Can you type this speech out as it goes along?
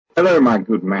Hello, my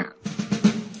good man.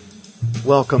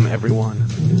 Welcome, everyone.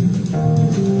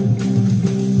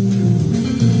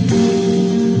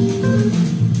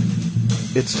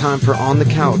 It's time for On the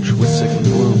Couch with Sigmund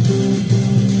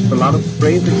Bloom. A lot of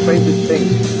crazy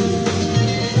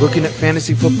things. Looking at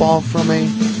fantasy football from a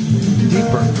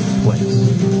deeper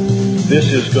place.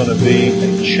 This is going to be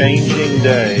a changing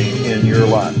day in your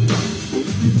life.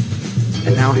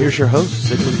 And now here's your host,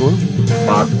 Sigmund Bloom.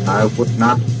 But I would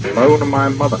not loan my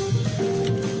mother.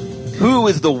 Who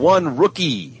is the one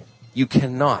rookie you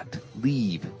cannot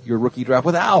leave your rookie draft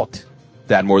without?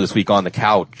 That and more this week on the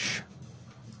couch.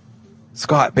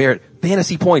 Scott, Barrett,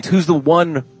 fantasy points. Who's the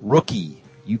one rookie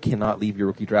you cannot leave your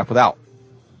rookie draft without?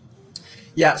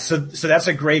 Yeah, so that's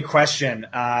a great question.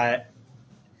 I'm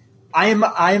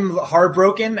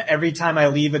heartbroken every time I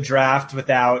leave a draft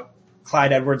without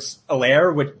Clyde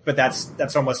Edwards-Helaire, but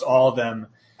that's almost all of them.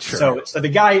 Sure. So the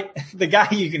guy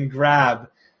you can grab,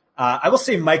 I will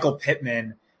say Michael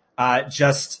Pittman, our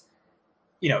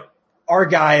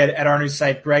guy at our new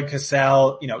site, Greg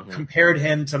Cassell, compared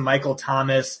him to Michael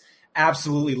Thomas,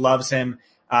 absolutely loves him.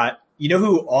 You know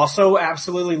who also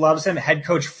absolutely loves him? Head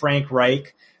coach Frank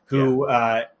Reich, who,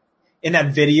 in that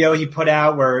video he put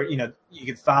out where, you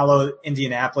could follow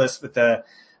Indianapolis with the,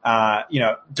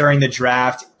 during the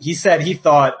draft, he said he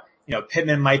thought,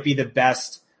 Pittman might be the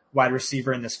best wide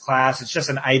receiver in this class. It's just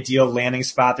an ideal landing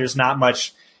spot. There's not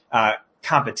much,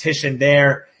 competition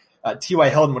there. T.Y.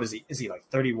 Hilton, what is he? Is he like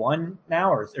 31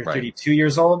 now or 32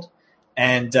 years old?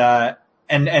 And the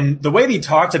way they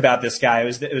talked about this guy, it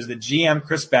was the GM,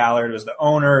 Chris Ballard, it was the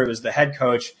owner, it was the head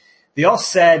coach. They all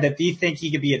said that they think he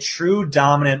could be a true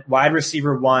dominant wide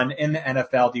receiver one in the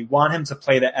NFL. They want him to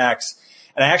play the X.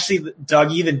 And I actually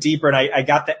dug even deeper, and I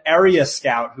got the area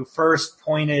scout who first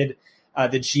pointed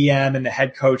the GM and the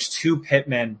head coach to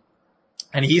Pittman.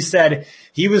 And he said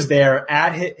he was there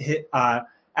at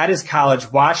his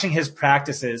college watching his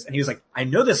practices, and he was like, I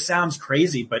know this sounds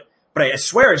crazy, but I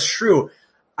swear it's true.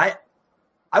 I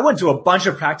went to a bunch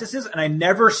of practices and I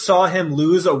never saw him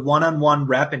lose a one-on-one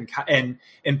rep in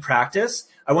practice.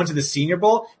 I went to the Senior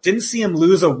Bowl, didn't see him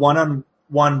lose a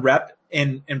one-on-one rep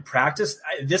in practice.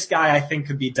 This guy, I think,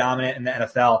 could be dominant in the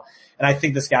NFL, and I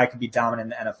think this guy could be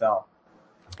dominant in the NFL.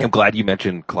 I'm glad you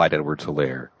mentioned Clyde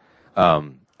Edwards-Helaire.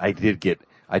 I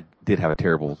did have a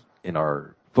terrible in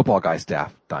our football guy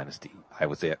staff dynasty. I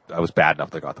was bad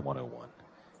enough that I got the 101.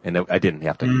 And I didn't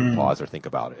have to pause or think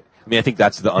about it. I mean, I think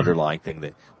that's the underlying thing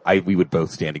that we would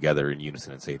both stand together in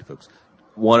unison and say to folks,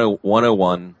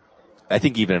 101, I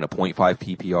think even in a 0.5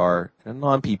 PPR, and a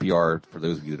non-PPR, for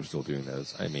those of you that are still doing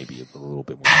those, I may be a little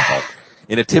bit more involved.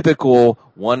 In a typical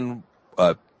 1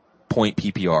 point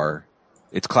PPR,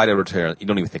 it's Clyde Edwards-Helaire. You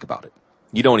don't even think about it.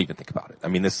 I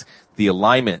mean, the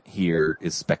alignment here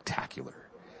is spectacular.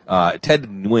 Ted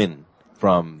Nguyen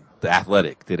from The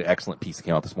Athletic did an excellent piece that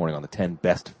came out this morning on the 10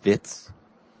 best fits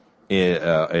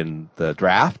in the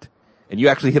draft. And you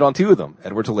actually hit on two of them,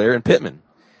 Edwards-Helaire and Pittman.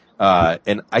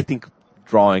 And I think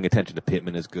drawing attention to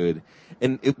Pittman is good.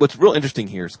 And what's real interesting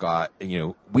here, Scott,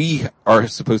 we are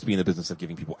supposed to be in the business of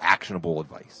giving people actionable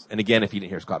advice. And again, if you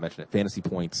didn't hear Scott mention it, fantasy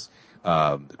points,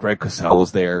 Greg Cassell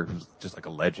is there, who's just like a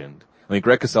legend. I mean,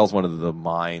 Greg Cassell's one of the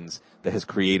minds that has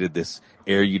created this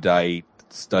erudite,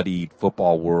 studied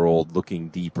football world, looking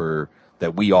deeper,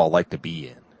 that we all like to be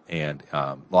in. And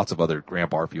lots of other, Graham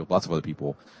Barfield, lots of other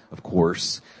people, of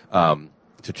course,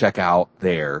 to check out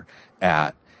there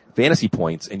at Fantasy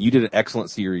Points. And you did an excellent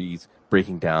series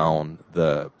breaking down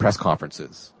the press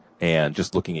conferences and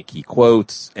just looking at key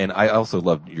quotes. And I also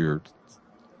loved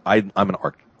I'm an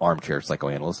armchair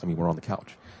psychoanalyst. I mean, we're on the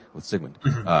couch with Sigmund.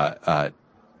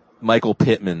 Michael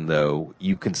Pittman, though,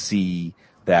 you can see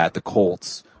that the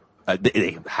Colts,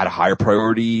 they had a higher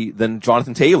priority than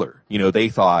Jonathan Taylor. They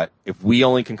thought, if we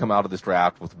only can come out of this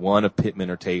draft with one of Pittman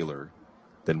or Taylor,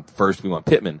 then first we want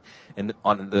Pittman. And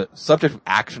on the subject of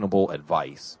actionable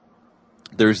advice,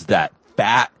 there's that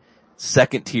fat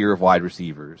second tier of wide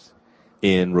receivers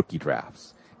in rookie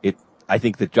drafts. I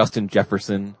think that Justin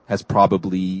Jefferson has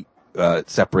probably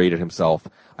separated himself.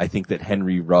 I think that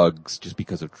Henry Ruggs, just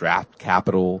because of draft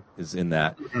capital, is in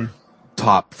that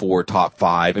top 4, top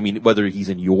 5. I mean, whether he's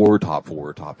in your top 4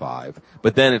 or top 5.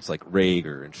 But then it's like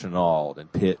Rager and Chenault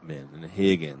and Pittman and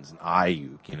Higgins and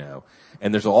Ayuk,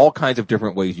 And there's all kinds of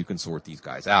different ways you can sort these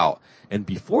guys out. And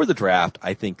before the draft,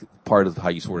 I think part of how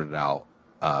you sorted it out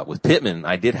with Pittman,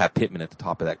 I did have Pittman at the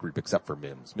top of that group, except for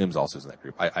Mims. Mims also is in that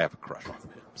group. I have a crush on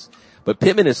Mims. But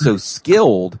Pittman is so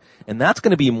skilled, and that's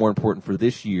going to be more important for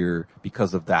this year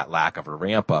because of that lack of a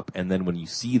ramp up. And then when you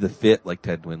see the fit like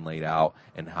Ted Nguyen laid out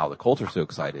and how the Colts are so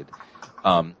excited,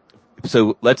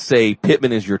 So let's say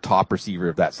Pittman is your top receiver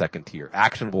of that second tier.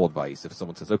 Actionable advice. If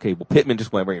someone says, okay, well, Pittman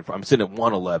just went right in front. I'm sitting at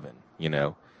 111,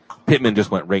 Pittman just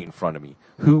went right in front of me.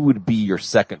 Who would be your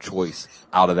second choice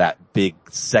out of that big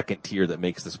second tier that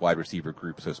makes this wide receiver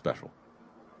group so special?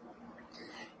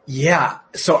 Yeah.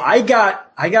 So I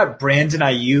got Brandon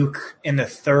Ayuk in the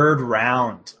third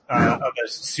round, of a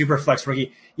super flex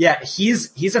rookie. Yeah.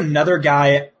 He's another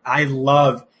guy I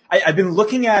love. I've been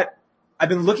looking at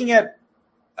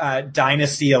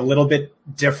Dynasty a little bit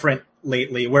different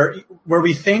lately where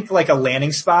we think like a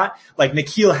landing spot, like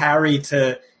N'Keal Harry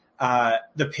to,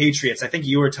 the Patriots. I think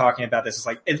you were talking about this. It's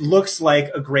like, it looks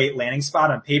like a great landing spot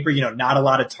on paper, not a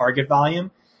lot of target volume.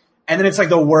 And then it's like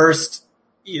the worst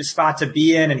spot to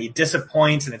be in, and he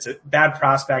disappoints, and it's a bad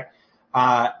prospect.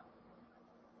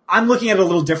 I'm looking at it a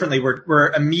little differently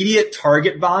where immediate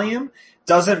target volume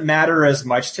doesn't matter as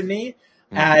much to me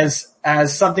as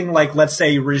something like, let's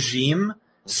say, regime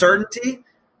certainty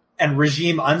and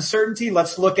regime uncertainty.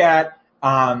 Let's look at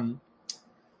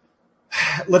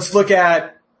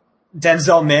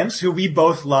Denzel Mims, who we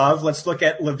both love. Let's look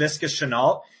at Laviska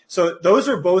Shenault. So those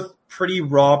are both pretty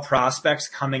raw prospects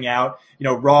coming out,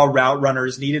 raw route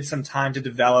runners, needed some time to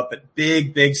develop, but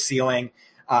big ceiling.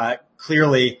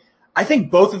 Clearly, I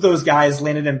think both of those guys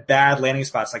landed in bad landing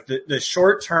spots. Like the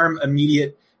short-term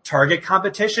immediate target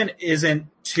competition isn't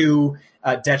too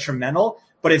detrimental,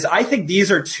 but I think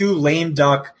these are two lame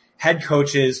duck head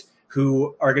coaches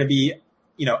who are going to be,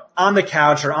 on the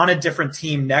couch or on a different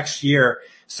team next year.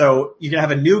 So you're going to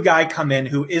have a new guy come in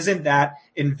who isn't that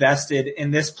invested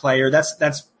in this player.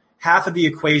 That's half of the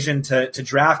equation to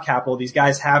draft capital. These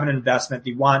guys have an investment.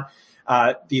 They want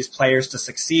these players to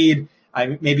succeed.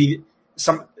 Maybe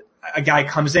a guy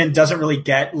comes in, doesn't really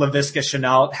get Laviska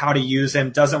Shenault, how to use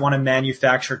him, doesn't want to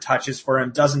manufacture touches for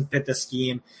him, doesn't fit the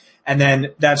scheme. And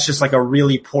then that's just like a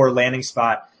really poor landing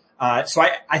spot. So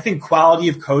I think quality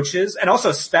of coaches, and also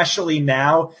especially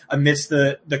now amidst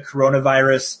the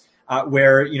coronavirus,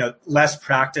 where, less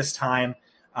practice time,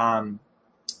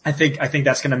 I think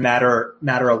that's going to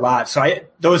matter a lot. So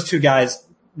those two guys,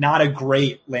 not a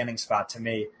great landing spot to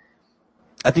me.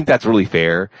 I think that's really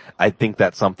fair. I think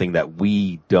that's something that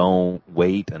we don't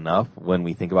weight enough when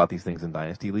we think about these things in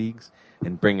dynasty leagues.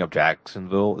 And bringing up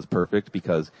Jacksonville is perfect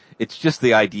because it's just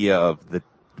the idea of the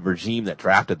regime that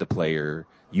drafted the player.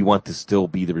 You want to still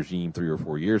be the regime 3 or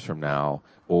 4 years from now,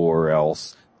 or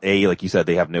else like you said,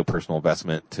 they have no personal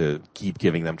investment to keep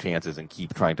giving them chances and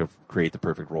keep trying to create the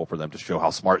perfect role for them to show how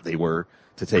smart they were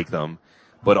to take them.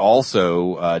 But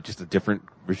also, just a different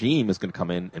regime is going to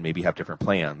come in and maybe have different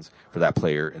plans for that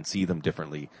player and see them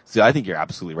differently. So I think you're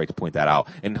absolutely right to point that out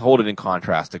and hold it in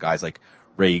contrast to guys like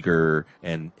Rager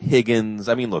and Higgins.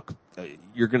 I mean, look,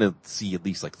 you're going to see at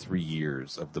least like 3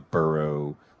 years of the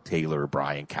Burrow, Taylor,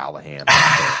 Brian Callahan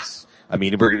offense. I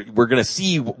mean, we're going to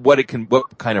see what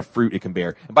kind of fruit it can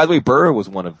bear. And by the way, Burrow was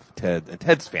one of and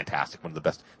Ted's fantastic, one of the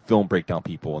best film breakdown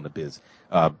people in the biz.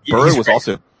 Burrow was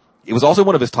also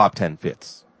one of his top 10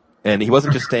 fits. And he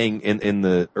wasn't just staying in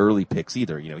the early picks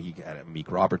either. He had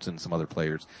Meek Robertson and some other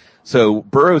players. So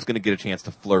Burrow's going to get a chance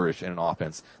to flourish in an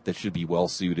offense that should be well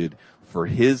suited for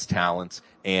his talents.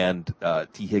 And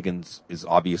T. Higgins is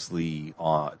obviously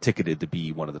ticketed to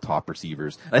be one of the top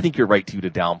receivers. And I think you're right too to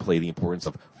downplay the importance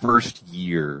of first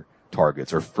year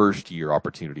targets or first year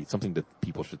opportunity. It's something that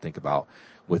people should think about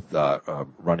with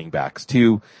running backs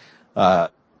too.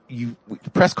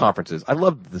 Press conferences. I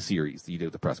love the series that you do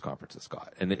with the press conferences,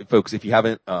 Scott. And folks, if you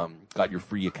haven't got your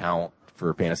free account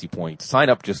for Fantasy Points, sign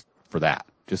up just for that,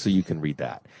 just so you can read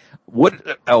that.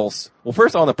 What else? Well,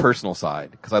 first on the personal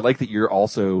side, because I like that you're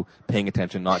also paying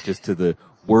attention not just to the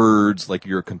words, like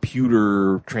your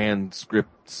computer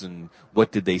transcripts and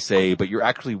what did they say, but you're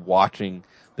actually watching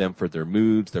them for their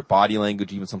moods, their body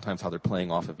language, even sometimes how they're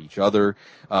playing off of each other.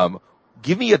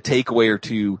 Give me a takeaway or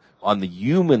two on the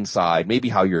human side, maybe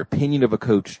how your opinion of a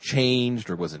coach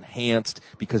changed or was enhanced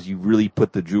because you really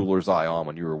put the jeweler's eye on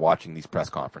when you were watching these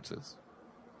press conferences.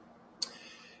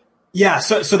 Yeah.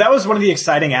 So that was one of the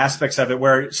exciting aspects of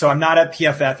it so I'm not at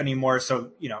PFF anymore. So,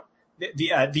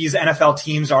 these NFL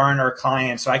teams aren't our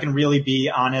clients. So I can really be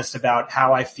honest about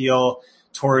how I feel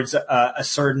towards a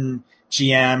certain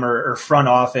GM or front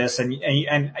office. And,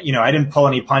 I didn't pull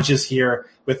any punches here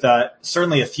with,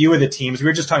 certainly a few of the teams. We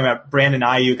were just talking about Brandon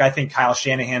Ayuk. I think Kyle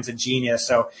Shanahan's a genius.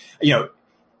 So,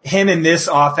 him in this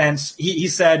offense, he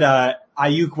said,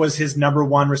 Ayuk was his number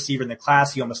one receiver in the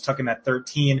class. He almost took him at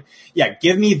 13. Yeah.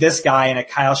 Give me this guy in a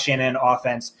Kyle Shanahan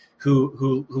offense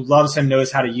who loves him,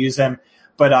 knows how to use him.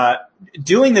 But,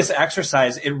 doing this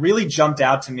exercise, it really jumped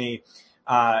out to me,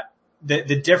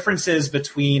 the differences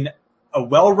between a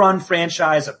well-run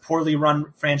franchise, a poorly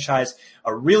run franchise,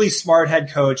 a really smart head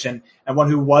coach, and one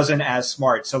who wasn't as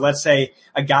smart. So let's say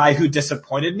a guy who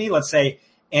disappointed me, let's say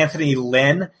Anthony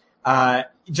Lynn,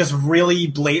 just really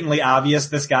blatantly obvious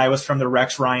this guy was from the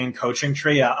Rex Ryan coaching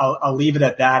tree. I'll leave it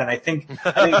at that. And I think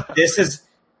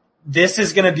this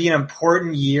is going to be an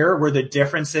important year where the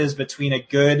differences between a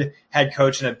good head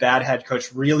coach and a bad head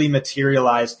coach really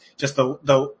materialize. Just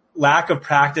the lack of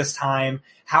practice time.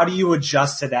 How do you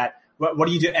adjust to that? What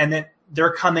do you do? And then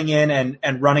they're coming in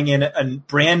and running in a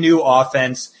brand new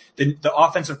offense. The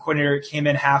offensive coordinator came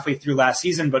in halfway through last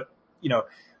season, but,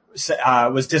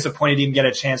 was disappointed he didn't get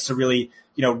a chance to really,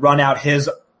 run out his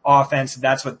offense.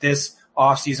 That's what this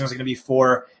offseason was going to be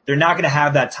for. They're not going to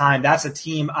have that time. That's a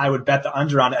team I would bet the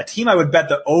under on, a team I would bet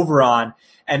the over on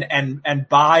and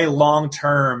buy long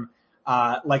term,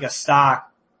 like a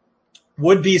stock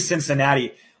would be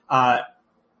Cincinnati.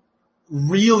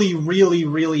 Really, really,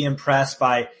 really impressed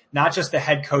by not just the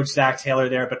head coach, Zach Taylor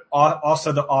there, but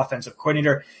also the offensive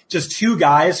coordinator. Just two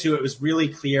guys who it was really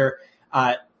clear,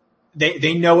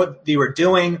 they know what they were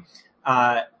doing.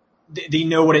 They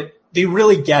know they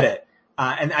really get it.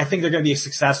 And I think they're going to be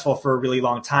successful for a really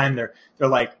long time. They're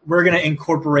like, we're going to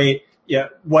incorporate,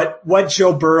 what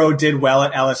Joe Burrow did well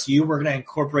at LSU. We're going to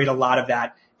incorporate a lot of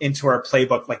that into our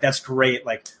playbook. Like, that's great.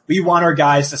 Like, we want our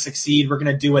guys to succeed. We're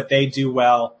going to do what they do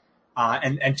well.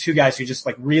 And two guys who just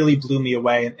like really blew me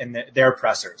away in their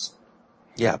pressers.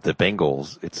 Yeah, the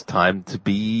Bengals, it's time to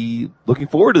be looking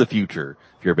forward to the future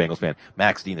if you're a Bengals fan.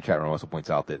 Max D in the chat room also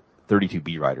points out that 32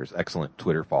 beat writers, excellent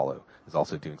Twitter follow, is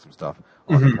also doing some stuff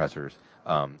on the pressers.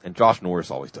 And Josh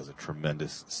Norris always does a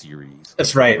tremendous series.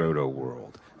 That's right. Roto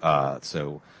World. I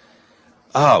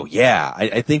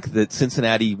think that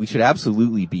Cincinnati, we should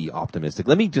absolutely be optimistic.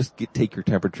 Let me just take your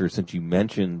temperature since you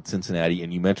mentioned Cincinnati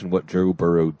and you mentioned what Joe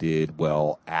Burrow did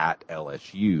well at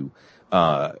LSU.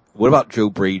 What about Joe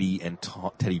Brady and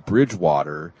Teddy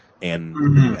Bridgewater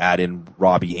and add in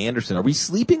Robbie Anderson? Are we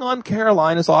sleeping on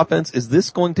Carolina's offense? Is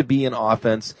this going to be an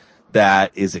offense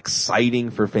that is exciting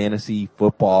for fantasy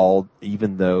football,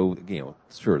 even though,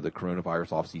 sure, the coronavirus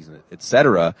offseason, et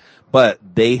cetera, but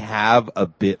they have a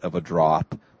bit of a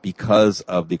drop because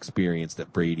of the experience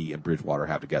that Brady and Bridgewater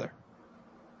have together?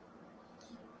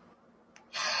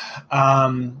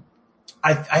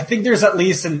 I think there's at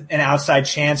least an outside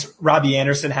chance. Robbie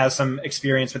Anderson has some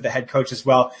experience with the head coach as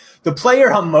well. The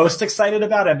player I'm most excited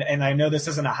about, and I know this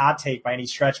isn't a hot take by any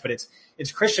stretch, but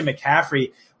it's Christian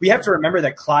McCaffrey. We have to remember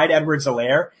that Clyde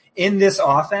Edwards-Helaire in this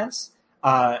offense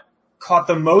caught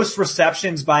the most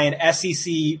receptions by an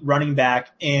SEC running back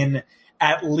in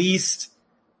at least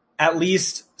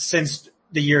since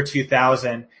the year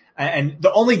 2000. And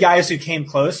the only guys who came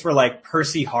close were like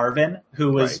Percy Harvin,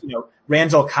 who was, right,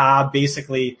 Randall Cobb,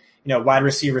 basically, wide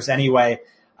receivers anyway.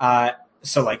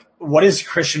 So like, what is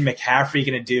Christian McCaffrey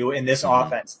going to do in this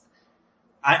offense?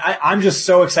 I'm just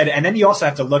so excited. And then you also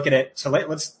have to look at it. So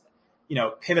let's,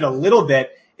 pivot a little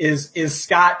bit. Is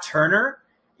Scott Turner,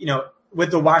 with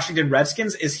the Washington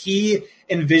Redskins, is he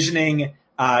envisioning,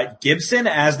 Gibson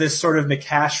as this sort of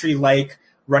McCaffrey-like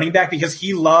running back? Because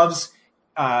he loves,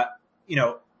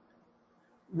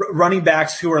 running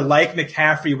backs who are like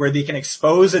McCaffrey, where they can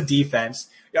expose a defense.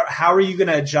 How are you going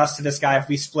to adjust to this guy if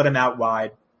we split him out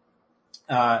wide?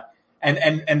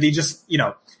 And they just,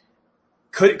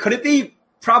 could it be?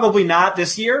 Probably not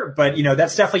this year, but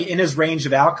that's definitely in his range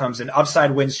of outcomes, and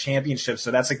upside wins championships. So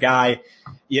that's a guy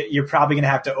you're probably going to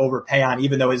have to overpay on,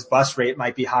 even though his bust rate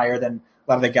might be higher than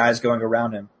a lot of the guys going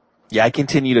around him. Yeah, I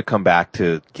continue to come back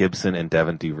to Gibson and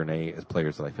Devin Duvernay as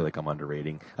players that I feel like I'm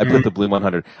underrating. I put the Bloom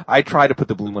 100. I try to put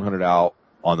the Bloom 100 out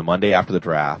on the Monday after the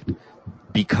draft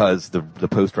because the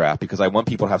post draft, because I want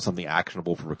people to have something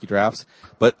actionable for rookie drafts.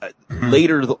 But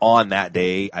later on that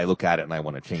day, I look at it and I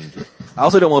want to change it. I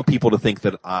also don't want people to think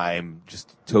that I'm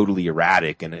just totally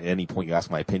erratic, and at any point you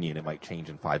ask my opinion, it might change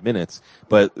in 5 minutes.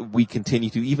 But we continue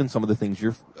to, even some of the things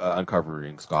you're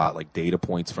uncovering, Scott, like data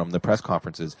points from the press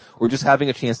conferences, or just having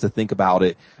a chance to think about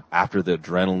it after the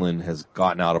adrenaline has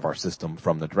gotten out of our system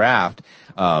from the draft.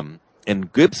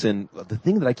 And Gibson, the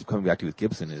thing that I keep coming back to with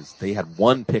Gibson is they had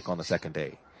one pick on the second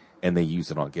day, and they used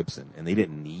it on Gibson, and they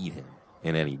didn't need him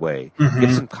in any way.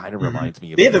 Gibson kind of reminds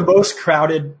me of... They had the most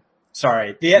crowded...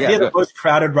 Sorry. They had the most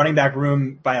crowded running back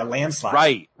room by a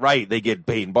landslide. Right. They get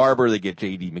Peyton Barber, they get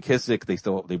J.D.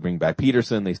 McKissick, they bring back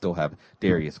Peterson, they still have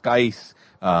Darius Geis,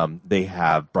 they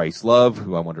have Bryce Love,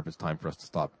 who I wonder if it's time for us to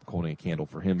stop holding a candle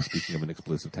for him, speaking of an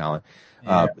explosive talent.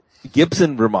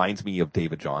 Gibson reminds me of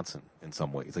David Johnson in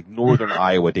some ways, like Northern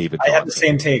Iowa David Johnson. I have the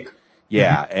same take.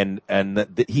 Yeah, and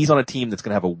he's on a team that's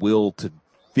going to have a will to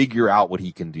figure out what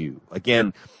he can do.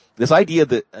 Again, this idea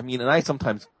that, I mean, and I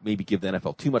sometimes maybe give the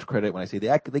NFL too much credit when I say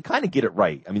they kind of get it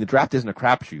right. I mean, the draft isn't a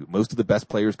crapshoot. Most of the best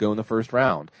players go in the first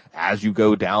round. As you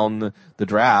go down the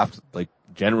draft, like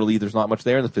generally there's not much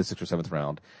there in the 5th, 6th, or 7th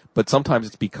round. But sometimes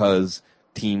it's because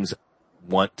teams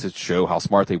want to show how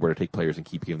smart they were to take players and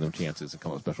keep giving them chances and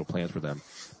come up with special plans for them.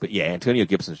 But yeah, Antonio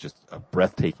Gibson is just a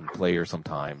breathtaking player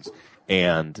sometimes.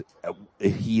 And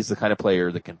he's the kind of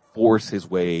player that can force his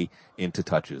way into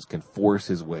touches, can force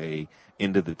his way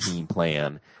into the team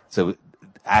plan. So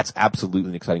that's absolutely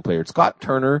an exciting player. Scott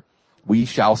Turner, we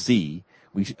shall see.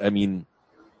 I mean,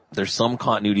 there's some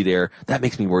continuity there. That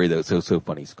makes me worry though. It's so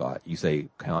funny, Scott. You say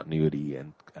continuity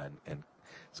and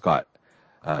Scott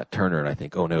Turner, and I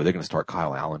think, oh no, they're going to start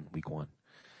Kyle Allen week 1.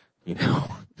 You know,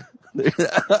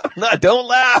 don't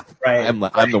laugh. Right. I'm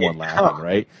the one laughing,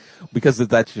 right? Because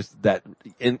that's just that.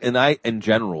 And I, in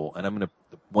general, and I'm going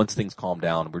to, once things calm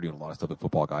down, we're doing a lot of stuff with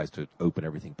Football Guys to open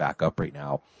everything back up right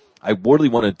now. I really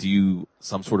want to do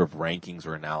some sort of rankings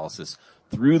or analysis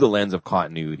through the lens of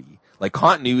continuity. Like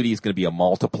continuity is going to be a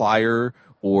multiplier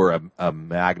or a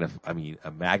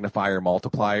magnifier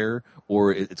multiplier,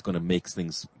 or it's going to make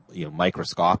things,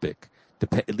 microscopic.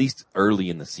 At least early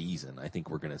in the season, I think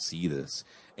we're going to see this.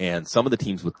 And some of the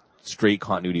teams with straight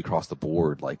continuity across the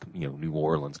board, like, New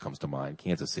Orleans comes to mind,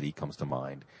 Kansas City comes to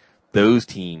mind. Those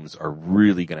teams are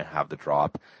really going to have the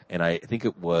drop. And I think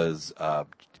it was,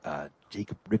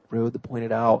 Jacob Rickroad that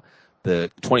pointed out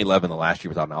the 2011, the last year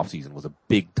without an offseason, was a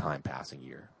big time passing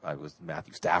year. It was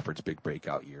Matthew Stafford's big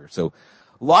breakout year. So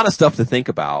a lot of stuff to think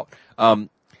about. On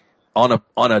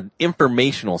an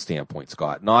informational standpoint,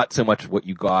 Scott, not so much what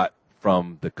you got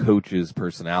from the coaches'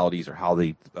 personalities or how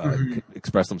they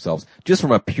express themselves, just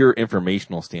from a pure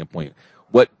informational standpoint,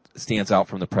 what stands out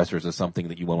from the pressers as something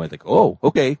that you want to think, oh,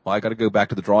 okay, well, I got to go back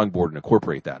to the drawing board and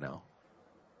incorporate that now?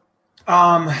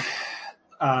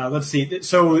 Let's see.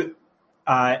 So,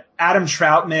 Adam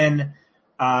Troutman,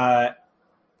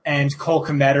 and Cole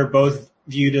Kmet are both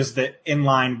viewed as the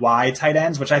inline Y tight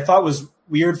ends, which I thought was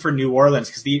weird for New Orleans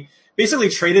because they basically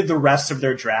traded the rest of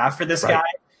their draft for this guy.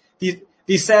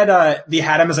 They said, they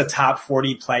had him as a top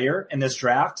 40 player in this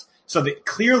draft. So they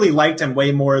clearly liked him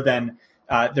way more than,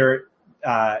 the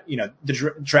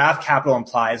draft capital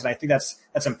implies. And I think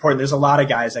that's important. There's a lot of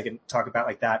guys I can talk about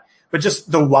like that, but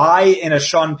just the Y in a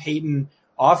Sean Payton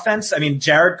offense. I mean,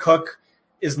 Jared Cook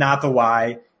is not the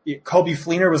Y. Colby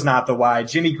Fleener was not the Y.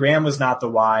 Jimmy Graham was not the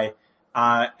Y.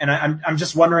 And I'm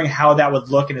just wondering how that would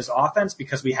look in his offense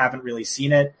because we haven't really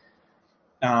seen it.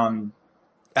 Adam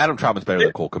Troutman's better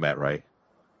than Cole Kmet, right?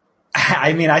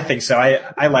 I mean, I think so.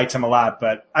 I liked him a lot,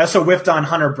 but I also whiffed on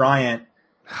Hunter Bryant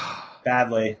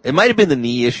badly. It might have been the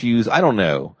knee issues. I don't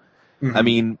know. Mm-hmm. I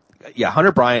mean, yeah,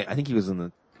 Hunter Bryant, I think he was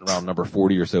around number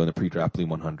 40 or so in the pre-draft Bleem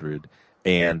 100,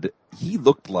 and he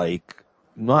looked like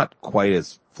not quite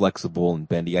as flexible and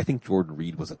bendy. I think Jordan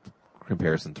Reed was a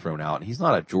comparison thrown out, and he's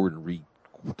not a Jordan Reed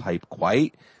type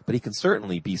quite, but he can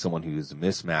certainly be someone who's a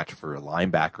mismatch for a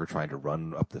linebacker trying to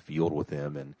run up the field with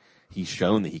him, and he's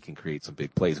shown that he can create some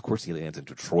big plays. Of course, he lands in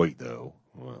Detroit, though.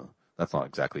 Well, that's not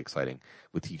exactly exciting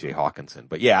with TJ Hawkinson.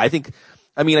 But yeah, I think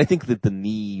that the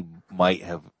knee might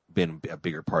have been a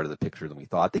bigger part of the picture than we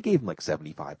thought. They gave him like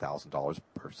 $75,000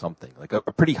 or something, like a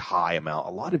pretty high amount.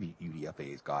 A lot of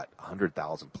UDFAs got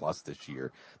 100,000 plus this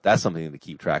year. That's something to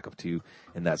keep track of too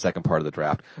in that second part of the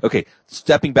draft. Okay,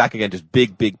 stepping back again, just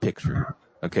big picture.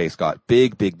 Okay, Scott,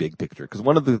 big picture. Because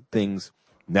one of the things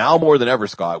now more than ever,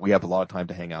 Scott, we have a lot of time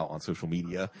to hang out on social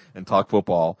media and talk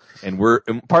football. And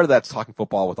part of that's talking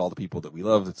football with all the people that we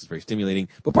love. It's very stimulating.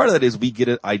 But part of that is we get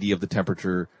an idea of the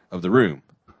temperature of the room,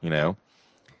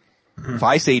 If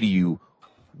I say to you,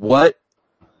 what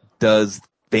does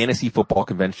fantasy football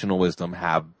conventional wisdom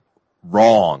have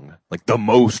wrong, like the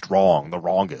most wrong, the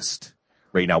wrongest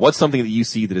right now? What's something that you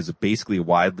see that is basically a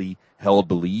widely held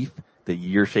belief that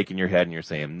you're shaking your head and you're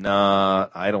saying, nah,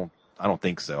 I don't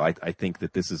think so. I think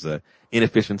that this is a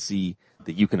inefficiency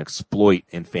that you can exploit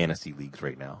in fantasy leagues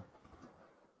right now.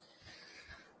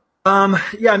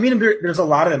 Yeah, I mean, there's a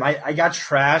lot of them. I got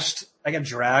trashed. I got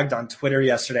dragged on Twitter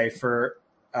yesterday for,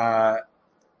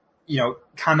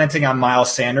 commenting on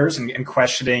Miles Sanders and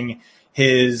questioning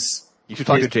his. You should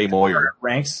talk to Jay Moyer.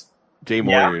 Ranks. Jay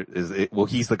Moyer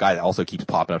he's the guy that also keeps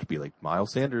popping up to be like,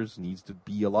 Miles Sanders needs to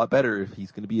be a lot better if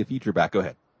he's going to be a feature back. Go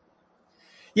ahead.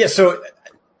 Yeah. So,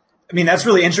 I mean, that's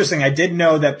really interesting. I did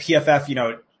know that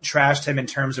PFF, trashed him in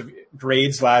terms of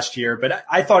grades last year, but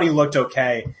I thought he looked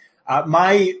okay.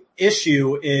 My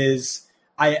issue is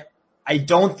I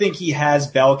don't think he has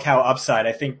bell cow upside.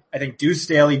 I think Deuce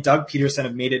Staley, Doug Peterson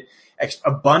have made it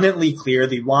abundantly clear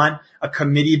they want a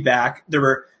committee back. There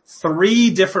were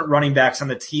 3 different running backs on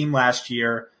the team last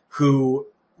year who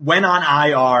went on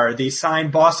IR. They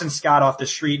signed Boston Scott off the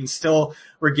street and still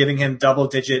were giving him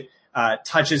double-digit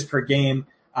touches per game.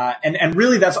 And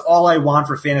really that's all I want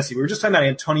for fantasy. We were just talking about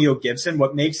Antonio Gibson.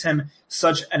 What makes him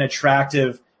such an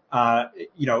attractive,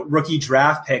 rookie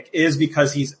draft pick is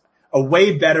because he's a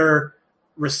way better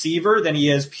receiver than he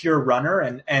is pure runner.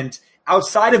 And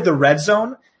outside of the red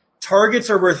zone, targets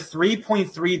are worth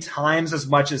 3.3 times as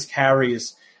much as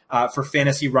carries for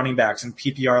fantasy running backs in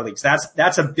PPR leagues.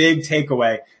 That's a big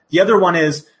takeaway. The other one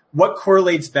is what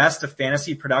correlates best to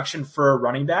fantasy production for a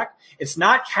running back. It's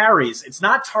not carries, it's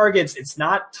not targets, it's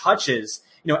not touches.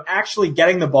 Actually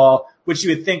getting the ball, which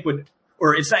you would think would,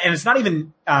 or it's not, and it's not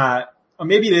even. Or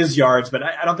maybe it is yards, but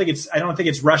I don't think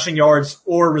it's rushing yards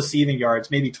or receiving yards,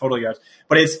 maybe total yards,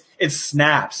 but it's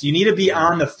snaps. You need to be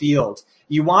on the field.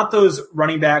 You want those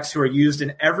running backs who are used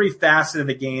in every facet of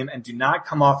the game and do not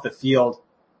come off the field.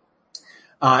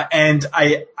 And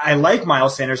I like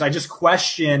Miles Sanders. I just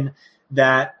question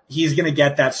that he's going to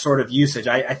get that sort of usage.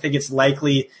 I think it's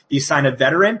likely they sign a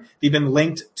veteran. They've been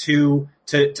linked to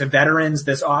veterans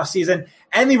this offseason,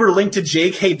 and they were linked to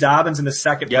J.K. Dobbins in the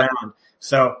second round.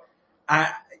 So,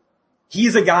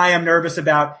 he's a guy I'm nervous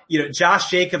about. Josh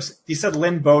Jacobs, he said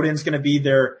Lynn Bowden's going to be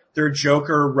their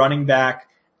joker running back.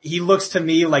 He looks to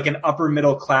me like an upper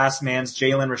middle class man's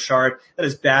Jalen Richard. That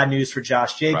is bad news for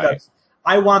Josh Jacobs. Right.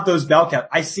 I want those bell cows.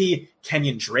 I see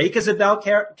Kenyon Drake as a bell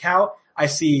cow. I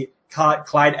see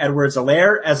Clyde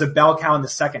Edwards-Helaire as a bell cow in the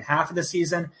second half of the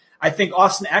season. I think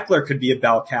Austin Eckler could be a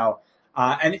bell cow.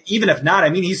 And even if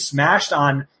not, he smashed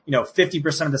on,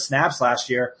 50% of the snaps last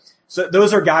year. So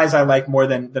those are guys I like more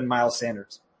than Miles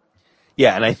Sanders.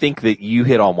 Yeah, and I think that you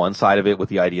hit on one side of it with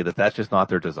the idea that that's just not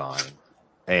their design.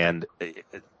 And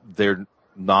they're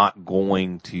not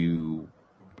going to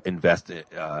invest in,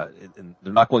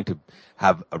 they're not going to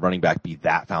have a running back be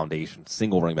that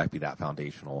single running back be that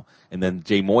foundational. And then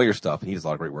Jay Moyer stuff, and he does a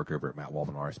lot of great work over at Matt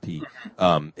Walvin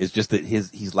RSP, is just that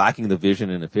he's lacking the vision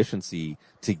and efficiency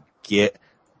to get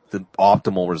the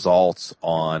optimal results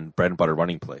on bread and butter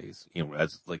running plays,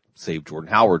 as like say Jordan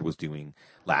Howard was doing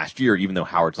last year, even though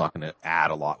Howard's not going to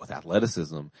add a lot with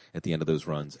athleticism at the end of those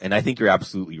runs. And I think you're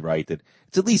absolutely right that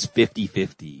it's at least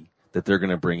 50-50 that they're going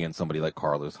to bring in somebody like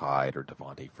Carlos Hyde or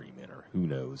Devontae Freeman or who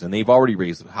knows. And they've already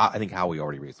raised, I think Howie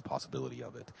already raised the possibility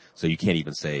of it. So you can't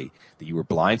even say that you were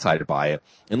blindsided by it.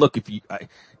 And look, if you're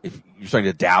starting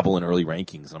to dabble in early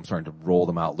rankings, and I'm starting to roll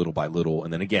them out little by little,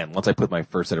 and then again, once I put my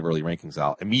first set of early rankings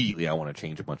out, immediately I want to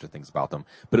change a bunch of things about them.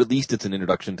 But at least it's an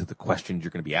introduction to the questions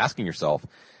you're going to be asking yourself.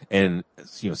 And,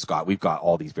 Scott, we've got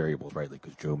all these variables, right? Like,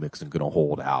 is Joe Mixon going to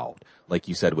hold out? Like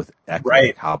you said with Eckler,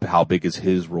 right. How big is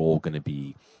his role going to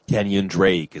be? Kenyon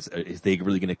Drake, is they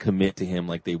really going to commit to him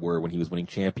like they were when he was winning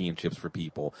championships for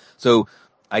people? So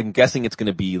I'm guessing it's going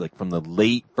to be like from the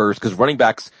late first, because running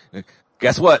backs,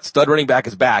 guess what? Stud running back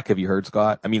is back. Have you heard,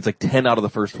 Scott? It's like 10 out of the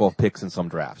first 12 picks in some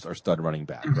drafts are stud running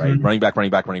back, right? Mm-hmm. Running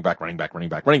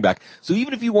back. So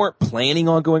even if you weren't planning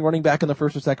on going running back in the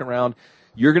first or second round,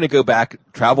 you're going to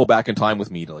travel back in time with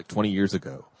me to like 20 years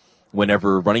ago,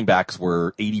 whenever running backs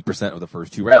were 80% of the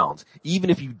first two rounds. Even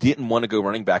if you didn't want to go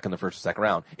running back in the first or second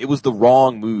round, it was the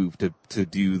wrong move to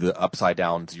do the upside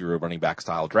down zero running back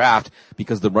style draft,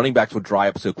 because the running backs would dry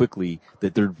up so quickly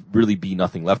that there'd really be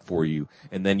nothing left for you.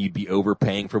 And then you'd be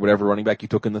overpaying for whatever running back you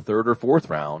took in the third or fourth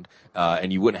round.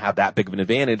 And you wouldn't have that big of an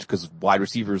advantage because wide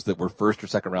receivers that were first or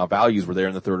second round values were there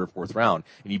in the third or fourth round.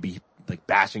 And you'd be like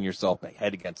bashing yourself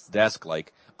head against the desk.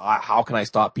 Like, how can I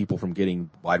stop people from getting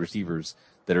wide receivers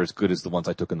that are as good as the ones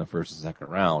I took in the first and second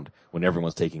round when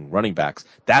everyone's taking running backs?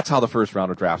 That's how the first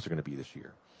round of drafts are going to be this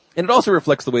year. And it also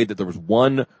reflects the way that there was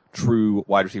one true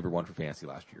wide receiver one for fantasy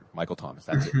last year, Michael Thomas.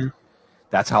 That's it.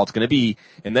 That's how it's going to be.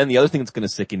 And then the other thing that's going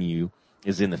to sicken you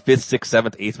is in the 5th, 6th,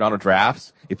 7th, 8th round of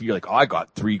drafts. If you're like, I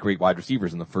got 3 great wide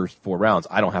receivers in the first 4 rounds,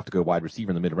 I don't have to go wide receiver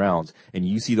in the mid rounds. And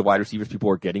you see the wide receivers people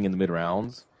are getting in the mid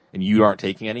rounds and you aren't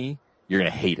taking any, you're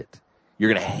going to hate it.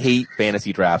 You're going to hate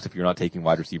fantasy drafts if you're not taking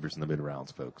wide receivers in the mid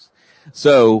rounds, folks.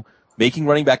 So making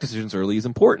running back decisions early is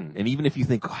important. And even if you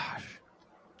think, gosh,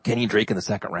 Kenyon Drake in the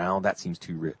second round, that seems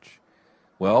too rich.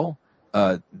 Well,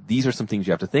 these are some things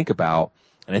you have to think about.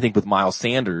 And I think with Miles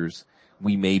Sanders,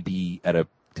 we may be at a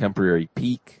temporary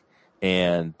peak,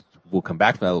 and we'll come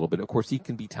back to that a little bit. Of course, he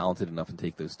can be talented enough and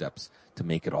take those steps to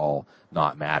make it all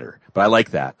not matter. But I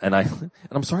like that. And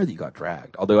I'm sorry that you got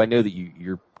dragged. Although I know that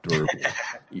you're durable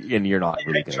and you're not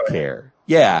really going to care.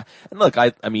 Yeah. And look,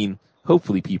 I mean,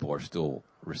 hopefully people are still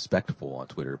respectful on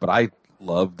Twitter, but I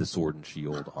love the sword and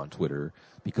shield on Twitter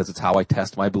because it's how I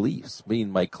test my beliefs. Me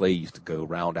and Mike Clay used to go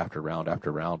round after round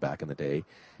after round back in the day.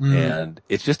 And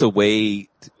it's just a way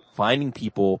finding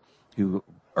people who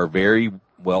are very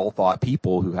well thought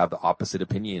people who have the opposite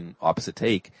opinion, opposite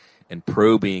take, and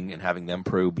probing and having them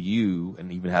probe you,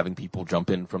 and even having people jump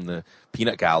in from the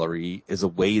peanut gallery is a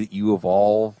way that you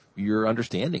evolve your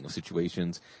understanding of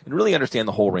situations and really understand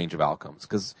the whole range of outcomes.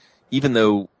 Because even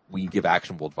though we give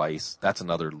actionable advice, that's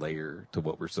another layer to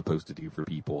what we're supposed to do for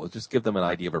people, is just give them an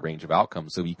idea of a range of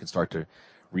outcomes so you can start to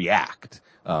react.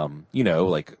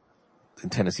 Like in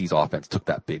Tennessee's offense took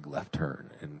that big left turn,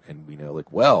 and we know,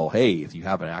 like, well, hey, if you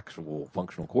have an actual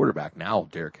functional quarterback, now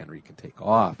Derrick Henry can take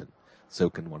off, and so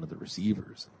can one of the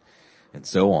receivers, and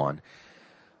so on.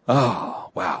 Oh,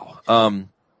 wow.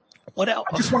 What else?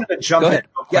 I just wanted to jump in.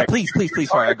 Yeah, please.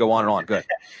 Sorry, I go on and on. Good.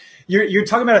 You're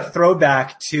talking about a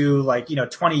throwback to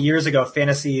 20 years ago,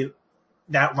 fantasy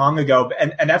that long ago.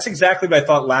 And that's exactly what I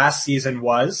thought last season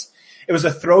was. It was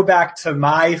a throwback to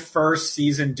my first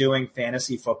season doing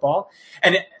fantasy football.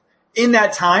 And in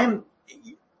that time,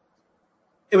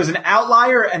 it was an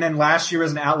outlier. And then last year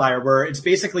was an outlier where it's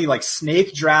basically like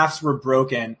snake drafts were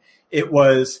broken. It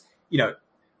was,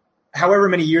 however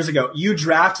many years ago, you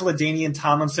draft LaDainian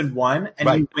Tomlinson 1 and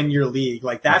right. You win your league.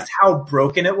 Like that's how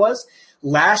broken it was.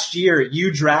 Last year,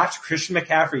 you draft Christian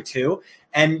McCaffrey 2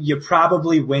 and you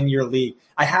probably win your league.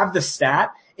 I have the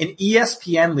stat. In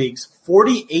ESPN leagues,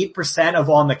 48%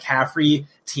 of all McCaffrey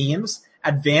teams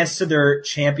advanced to their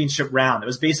championship round. It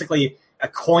was basically a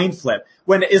coin flip.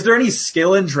 Is there any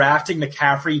skill in drafting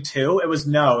McCaffrey 2? It was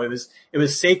no. It was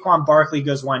Saquon Barkley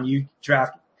goes 1, you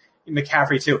draft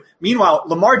McCaffrey 2. Meanwhile,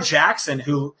 Lamar Jackson,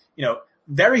 who,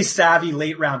 very savvy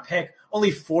late round pick,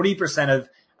 only 40%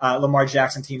 of Lamar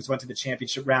Jackson teams went to the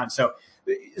championship round. So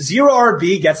zero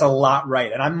RB gets a lot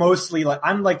right. And I'm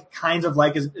kind of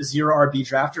like a zero RB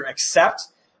drafter, except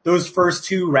those first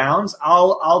 2 rounds.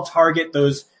 I'll target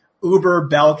those uber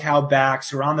bell cow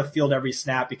backs who are on the field every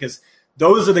snap, because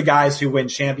those are the guys who win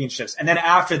championships. And then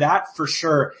after that, for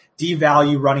sure,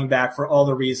 devalue running back for all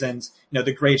the reasons,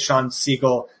 the great Sean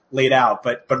Siegel laid out.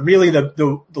 But really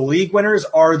the league winners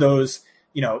are those,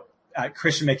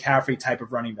 Christian McCaffrey type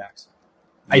of running backs.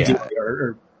 Yeah. Ideally,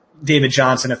 or David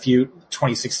Johnson,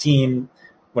 2016,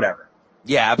 whatever.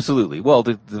 Yeah, absolutely. Well,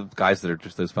 the guys that are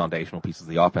just those foundational pieces of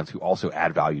the offense who also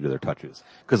add value to their touches.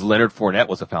 Because Leonard Fournette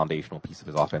was a foundational piece of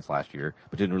his offense last year,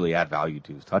 but didn't really add value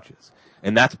to his touches.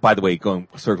 And that's, by the way,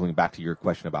 circling back to your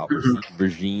question about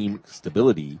regime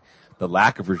stability, the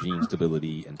lack of regime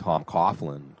stability in Tom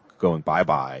Coughlin going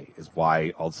bye-bye is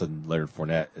why all of a sudden Leonard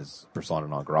Fournette is persona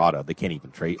non grata. They can't even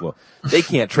trade. Well, they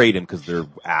can't trade him because they're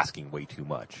asking way too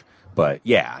much. But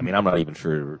yeah, I mean, I'm not even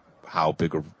sure how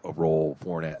big a role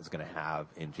Fournette is going to have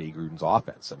in Jay Gruden's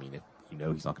offense. I mean, if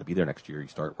he's not going to be there next year, you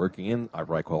start working in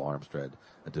Reichel Armstead,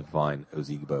 a Divine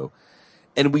Ozigbo,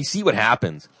 and we see what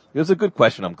happens. It was a good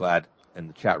question. I'm glad in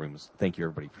the chat rooms. Thank you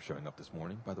everybody for showing up this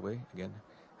morning, by the way. Again,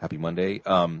 happy Monday.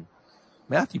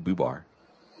 Matthew Bubar,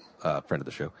 friend of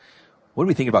the show. What do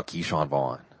we think about Keyshawn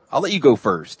Vaughn? I'll let you go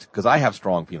first because I have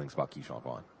strong feelings about Keyshawn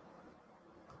Vaughn.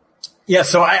 Yeah,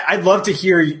 so I'd love to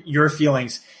hear your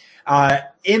feelings.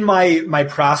 In my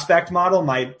prospect model,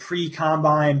 my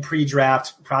pre-combine,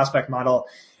 pre-draft prospect model,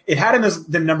 it had him as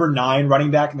the number 9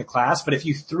 running back in the class. But if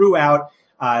you threw out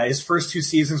his first 2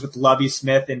 seasons with Lovie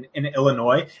Smith in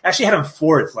Illinois, actually had him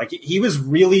 4th. Like, he was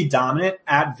really dominant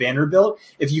at Vanderbilt.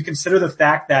 If you consider the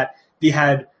fact that he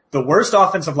had the worst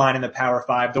offensive line in the Power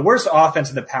 5, the worst offense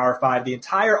in the Power 5, the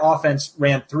entire offense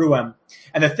ran through him.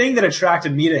 And the thing that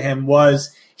attracted me to him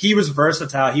was he was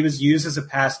versatile. He was used as a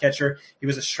pass catcher. He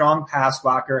was a strong pass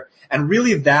blocker. And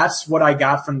really that's what I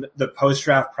got from the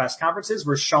post-draft press conferences,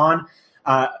 where Sean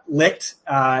Licht,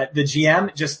 the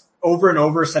GM, just over and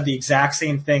over said the exact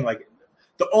same thing. Like,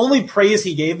 the only praise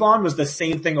he gave on was the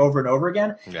same thing over and over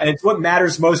again. Yeah. And it's what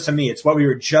matters most to me. It's what we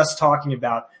were just talking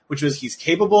about, which was he's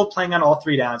capable of playing on all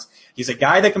 3 downs. He's a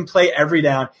guy that can play every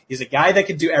down. He's a guy that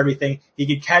could do everything. He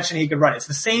could catch and he could run. It's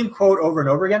the same quote over and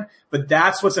over again, but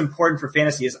that's what's important for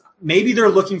fantasy. Is maybe they're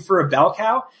looking for a bell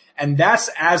cow, and that's,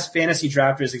 as fantasy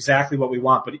drafters, exactly what we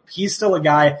want. But he's still a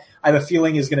guy I have a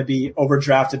feeling is going to be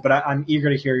overdrafted, but I'm eager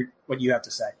to hear what you have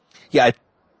to say. Yeah,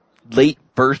 late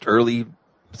first, early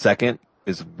second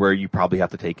is where you probably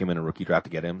have to take him in a rookie draft to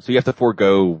get him. So you have to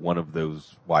forego one of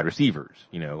those wide receivers,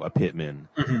 a Pittman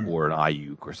or an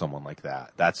Ayuk or someone like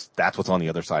that. That's what's on the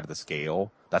other side of the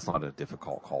scale. That's not a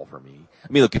difficult call for me.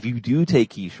 I mean, look, if you do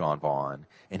take Keyshawn Vaughn,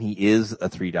 and he is a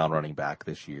 3-down running back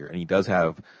this year, and he does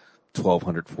have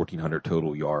 1,200, 1,400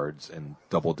 total yards and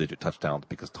double-digit touchdowns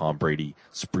because Tom Brady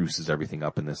spruces everything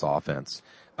up in this offense.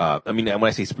 I mean, when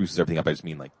I say spruces everything up, I just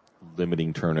mean like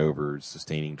limiting turnovers,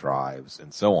 sustaining drives,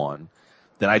 and so on.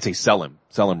 Then I'd say sell him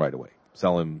right away.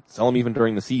 Sell him even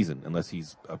during the season, unless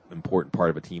he's an important part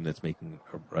of a team that's making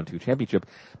a run to a championship.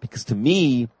 Because to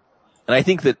me, and I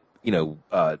think that,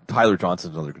 Tyler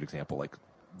Johnson's another good example. Like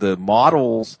the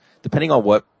models, depending on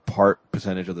what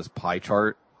percentage of this pie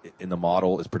chart in the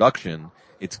model is production,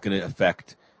 it's going to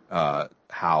affect,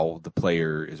 how the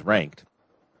player is ranked.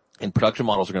 And production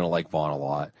models are going to like Vaughn a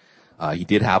lot. He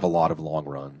did have a lot of long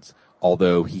runs,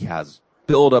 although he has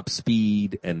build up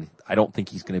speed, and I don't think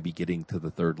he's going to be getting to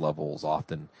the third level as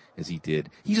often as he did.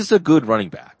 He's just a good running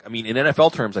back. I mean, in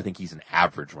NFL terms, I think he's an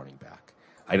average running back.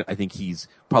 I think he's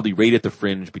probably right at the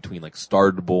fringe between like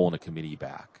startable and a committee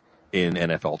back in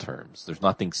NFL terms. There's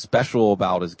nothing special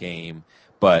about his game,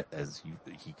 but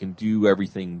he can do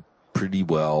everything pretty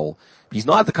well. He's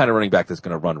not the kind of running back that's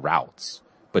going to run routes,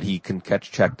 but he can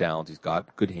catch checkdowns. He's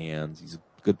got good hands. He's a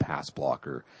good pass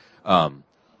blocker.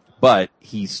 But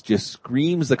he's just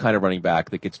screams the kind of running back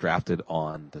that gets drafted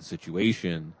on the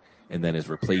situation and then is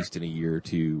replaced in a year or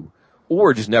two,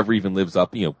 or just never even lives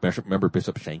up. Remember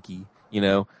Bishop Shanky,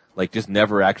 like just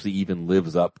never actually even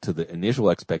lives up to the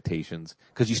initial expectations,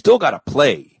 because you still got to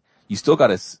play. You still got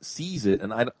to seize it.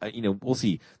 And we'll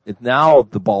see. Now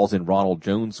the ball's in Ronald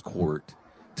Jones' court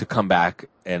to come back,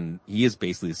 and he is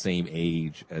basically the same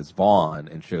age as Vaughn,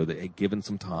 and show that, hey, given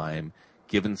some time,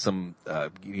 given some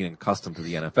getting accustomed to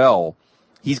the NFL,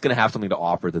 he's going to have something to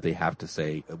offer that they have to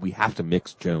say, we have to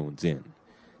mix Jones in.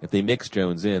 If they mix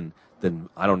Jones in, then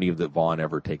I don't need that Vaughn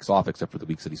ever takes off, except for the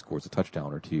weeks that he scores a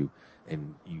touchdown or two,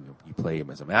 and you play him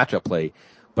as a matchup play.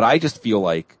 But I just feel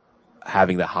like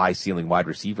having the high ceiling wide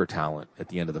receiver talent at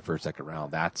the end of the first, second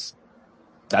round, that's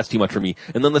too much for me.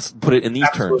 And then let's put it in these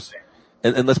terms.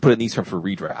 And let's put it in these terms for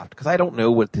redraft, because I don't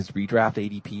know what this redraft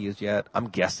ADP is yet. I'm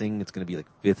guessing it's going to be like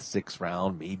 5th, 6th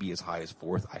round, maybe as high as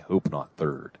 4th. I hope not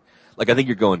 3rd. Like, I think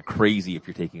you're going crazy if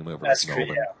you're taking him over Melvin.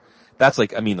 Yeah. That's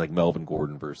like Melvin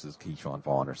Gordon versus Keyshawn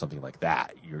Vaughn or something like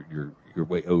that. You're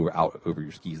way out over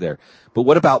your skis there. But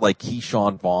what about like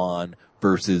Keyshawn Vaughn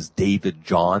versus David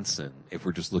Johnson if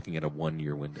we're just looking at a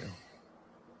 1-year window?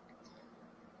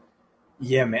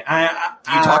 Yeah, man.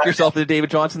 Do you talk yourself into David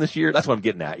Johnson this year? That's what I'm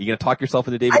getting at. You're going to talk yourself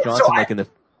into David Johnson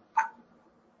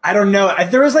I don't know.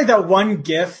 There was like that one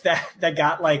GIF that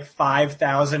got like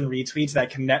 5,000 retweets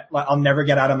that I'll never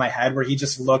get out of my head, where he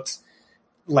just looked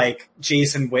like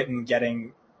Jason Witten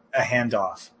getting a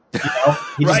handoff.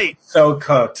 He's right. So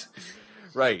cooked.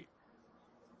 Right.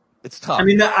 It's tough. I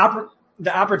mean,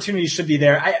 the opportunity should be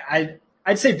there.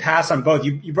 I'd say pass on both.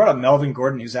 You brought up Melvin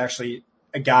Gordon, who's actually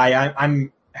a guy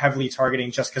I'm heavily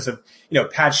targeting just because of,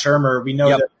 Pat Shurmur. We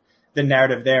know the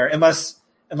narrative there, unless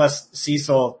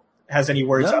Cecil has any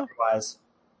words otherwise.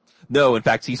 No, in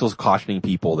fact, Cecil's cautioning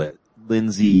people that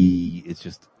Lindsey is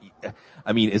just,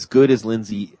 as good as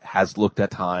Lindsey has looked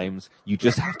at times, you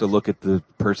just have to look at the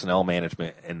personnel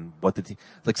management and what the team,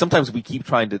 like sometimes we keep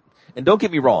trying to, and don't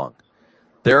get me wrong,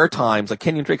 there are times, like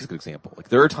Kenyon Drake's a good example, like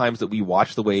there are times that we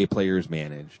watch the way a player is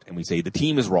managed and we say the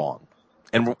team is wrong,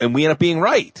 and we end up being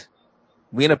right.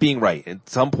 At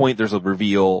some point there's a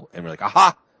reveal and we're like,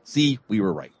 aha, see, we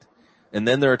were right. And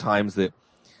then there are times that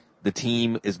the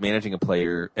team is managing a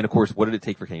player, and of course, what did it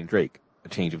take for Kenyon Drake? A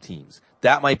change of teams.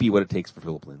 That might be what it takes for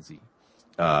Philip Lindsay.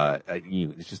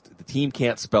 It's just the team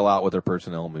can't spell out with their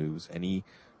personnel moves any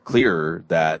clearer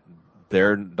that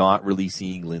they're not really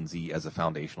seeing Lindsay as a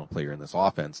foundational player in this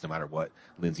offense, no matter what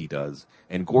Lindsay does.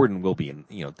 And Gordon will be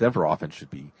Denver offense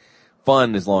should be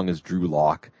fun as long as Drew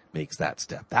Lock makes that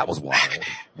step. That was wild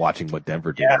watching what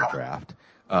Denver did in the draft.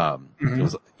 It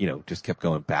was, just kept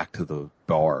going back to the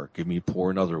bar. Pour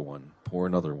another one.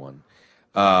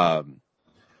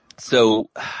 So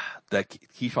that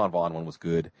Keyshawn Vaughn one was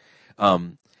good.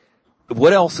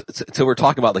 What else? So we're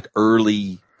talking about like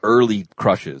early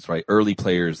crushes, right? Early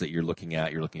players that you're looking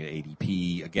at. You're looking at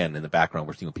ADP. Again, in the background,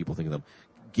 we're seeing what people think of them.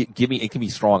 Give me, it can be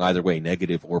strong either way,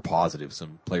 negative or positive.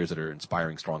 Some players that are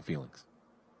inspiring strong feelings.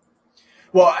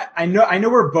 Well, I know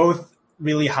we're both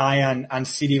really high on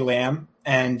CeeDee Lamb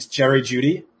and Jerry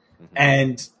Jeudy. Mm-hmm.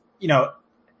 And,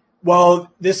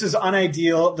 while this is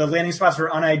unideal, the landing spots were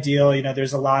unideal.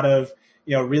 There's a lot of,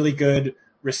 really good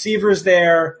receivers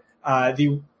there.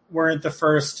 They weren't the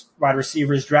first wide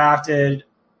receivers drafted.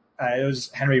 It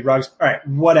was Henry Ruggs. All right,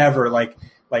 whatever. Like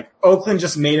Oakland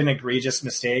just made an egregious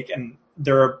mistake, and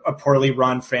they're a poorly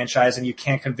run franchise, and you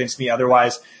can't convince me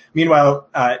otherwise. Meanwhile,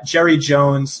 Jerry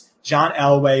Jones, John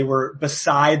Elway were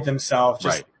beside themselves,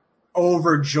 just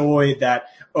overjoyed that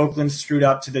Oakland screwed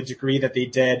up to the degree that they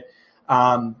did.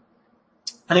 And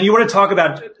then you want to talk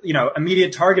about,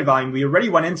 immediate target volume. We already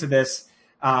went into this,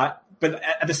 but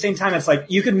at the same time, it's like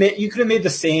you could have made the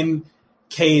same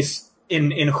case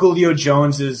in Julio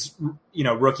Jones's,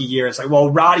 rookie year, it's like,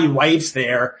 well, Roddy White's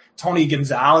there, Tony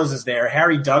Gonzalez is there,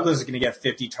 Harry Douglas is going to get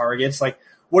 50 targets. Like,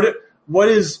 what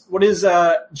is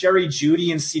Jerry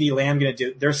Jeudy and CeeDee Lamb going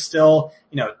to do? They're still,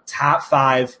 top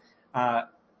 5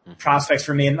 prospects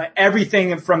for me, and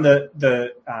everything from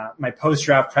the my post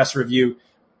draft press review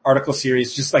article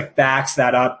series just like backs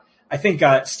that up. I think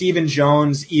Stephen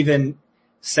Jones even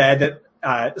said that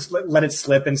let it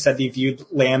slip and said he viewed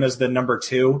Lamb as the number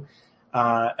 2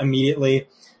 immediately.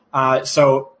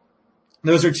 So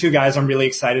those are 2 guys I'm really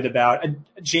excited about.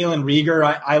 Jalen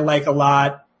Reagor I like a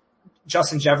lot.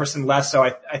 Justin Jefferson less so.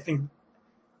 I think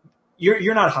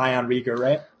you're not high on Reagor,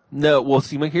 right? No. Well,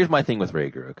 see, here's my thing with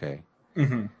Reagor. Okay.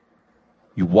 Mm-hmm.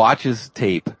 You watch his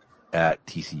tape at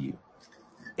TCU,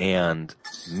 and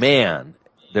man,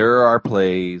 there are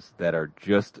plays that are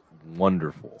just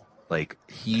wonderful. Like,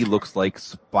 he looks like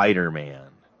Spider-Man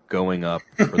going up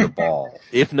for the ball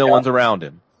if no one's around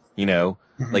him,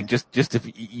 Mm-hmm. like just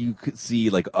if you could see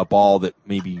like a ball that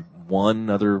maybe one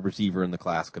other receiver in the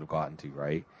class could have gotten to,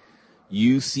 right?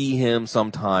 You see him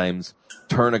sometimes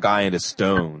turn a guy into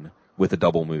stone with a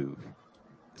double move.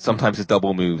 Sometimes his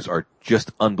double moves are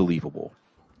just unbelievable.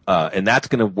 And that's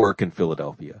going to work in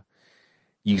Philadelphia.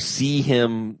 You see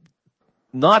him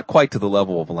not quite to the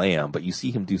level of Lamb, but you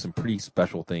see him do some pretty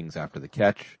special things after the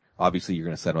catch. Obviously, you're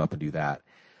going to set him up and do that.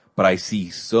 But I see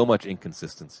so much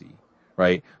inconsistency,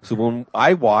 right? So when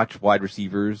I watch wide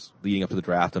receivers leading up to the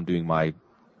draft, I'm doing my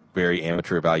very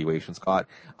amateur evaluation, Scott.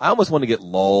 I almost want to get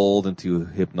lulled into a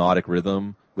hypnotic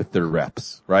rhythm with their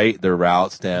reps, right? Their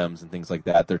route stems and things like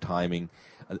that, their timing.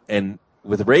 And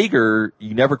with Reagor,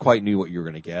 you never quite knew what you were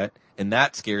going to get. And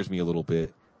that scares me a little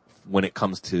bit when it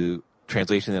comes to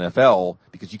translation in the NFL,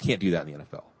 because you can't do that in the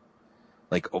NFL.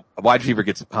 Like, a wide receiver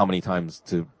gets how many times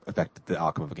to affect the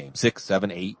outcome of a game? 6,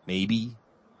 7, 8, maybe.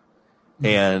 Mm-hmm.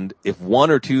 And if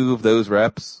 1 or 2 of those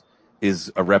reps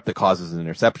is a rep that causes an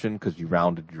interception because you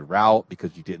rounded your route,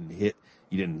 because you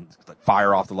didn't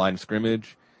fire off the line of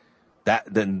scrimmage,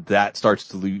 then that starts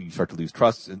to lose, you start to lose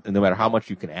trust, and no matter how much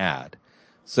you can add.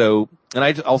 So, and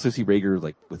I also see Reagor,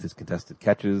 like, with his contested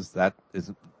catches, that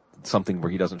is something where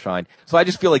he doesn't shine. So I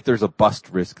just feel like there's a bust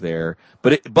risk there.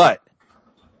 But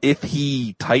if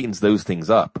he tightens those things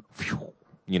up,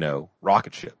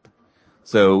 rocket ship.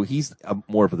 So he's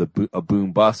more of a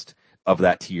boom bust of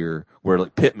that tier, where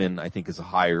like Pittman, I think, is a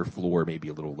higher floor, maybe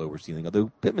a little lower ceiling.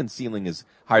 Although Pittman's ceiling is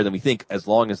higher than we think, as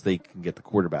long as they can get the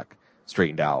quarterback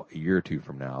straightened out a year or 2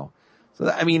 from now.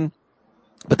 So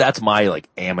but that's my like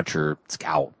amateur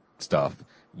scout stuff.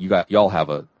 Y'all have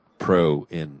a pro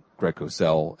in Greg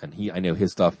Cosell, and I know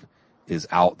his stuff is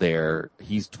out there.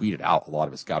 He's tweeted out a lot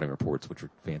of his scouting reports, which are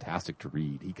fantastic to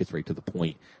read. He gets right to the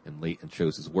point and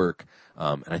shows his work.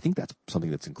 And I think that's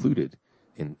something that's included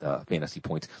in fantasy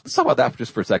points. Let's talk about that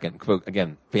just for a second.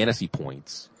 Again, fantasy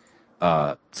points.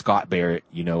 Scott Barrett,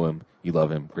 you know him, you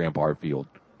love him. Graham Barfield,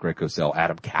 Greg Cosell,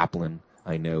 Adam Kaplan,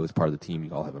 I know, is part of the team.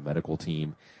 You all have a medical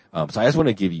team. So I just want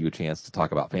to give you a chance to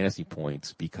talk about fantasy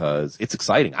points, because it's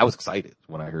exciting. I was excited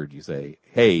when I heard you say,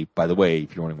 hey, by the way,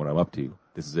 if you're wondering what I'm up to,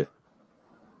 this is it.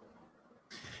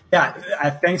 Yeah,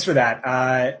 thanks for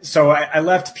that. So I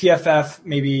left PFF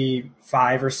maybe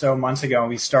 5 or so months ago, and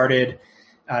we started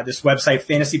this website,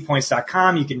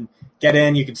 fantasypoints.com. You can get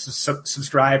in, you can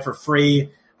subscribe for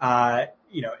free.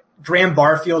 Graham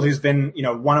Barfield, who's been,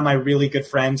 one of my really good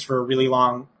friends for a really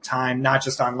long time, not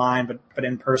just online, but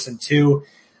in person too.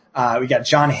 We got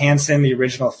John Hansen, the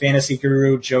original fantasy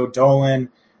guru, Joe Dolan,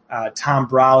 Tom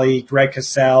Brawley, Greg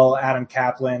Cosell, Adam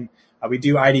Kaplan. We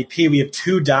do IDP. We have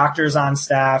 2 doctors on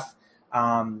staff.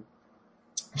 I'm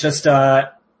going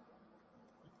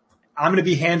to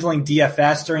be handling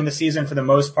DFS during the season for the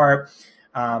most part,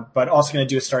 but also going to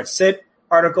do a start sit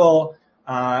article.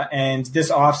 And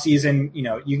this off season,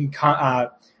 you can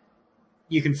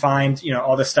find,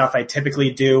 all the stuff I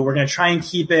typically do. We're going to try and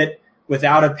keep it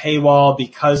without a paywall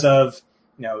because of,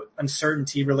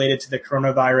 uncertainty related to the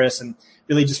coronavirus, and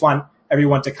really just want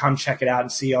everyone to come check it out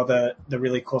and see all the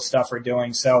really cool stuff we're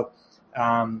doing. So,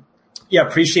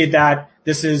 appreciate that.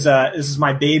 This is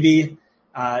my baby.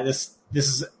 This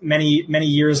is many, many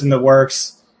years in the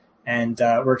works, and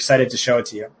we're excited to show it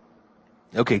to you.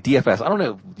 Okay, DFS. I don't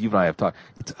know if you and I have talked.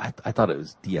 I thought it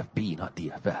was DFB, not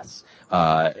DFS.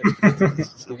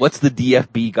 What's the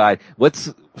DFB guide?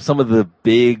 What's some of the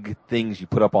big things you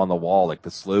put up on the wall, like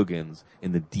the slogans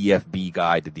in the DFB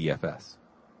guide to DFS?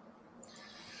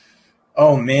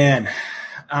 Oh man.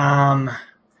 I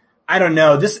don't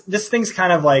know. This thing's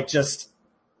kind of like just,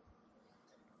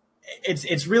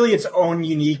 it's really its own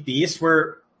unique beast.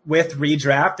 Where with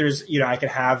redraft, there's, I could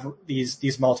have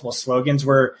these multiple slogans.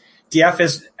 Where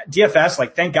DFS,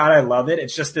 like, thank God I love it.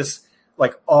 It's just this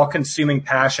like all consuming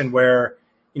passion where,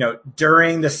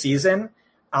 during the season,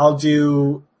 I'll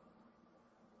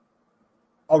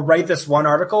write this one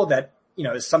article that,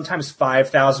 is sometimes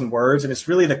 5,000 words. And it's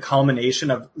really the culmination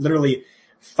of literally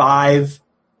 5,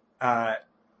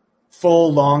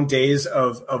 full long days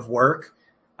of work.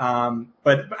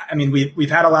 But I mean,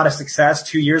 we've had a lot of success.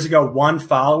 2 years ago, one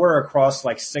follower across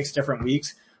like 6 different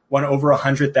weeks won over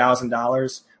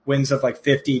 $100,000, wins of like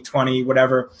 50, 20,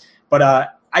 whatever.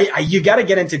 But, you got to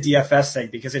get into DFS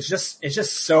because it's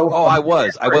just so. Oh, I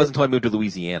was until I moved to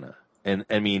Louisiana. And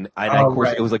I mean, of course,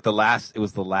 right. It was like the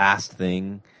last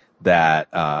thing that,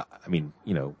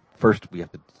 first we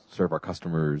have to serve our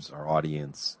customers, our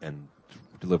audience, and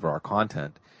deliver our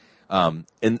content. And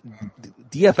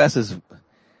DFS is,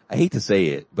 I hate to say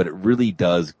it, but it really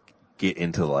does get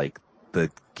into like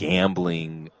the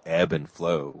gambling ebb and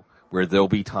flow, where there'll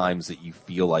be times that you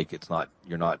feel like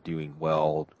you're not doing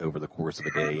well over the course of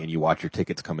a day, and you watch your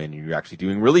tickets come in and you're actually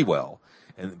doing really well.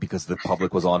 And because the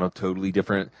public was on a totally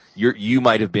different, you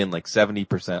might have been like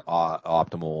 70%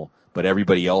 optimal, but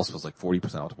everybody else was like 40%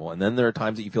 optimal. And then there are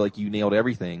times that you feel like you nailed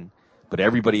everything, but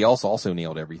everybody else also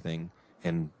nailed everything,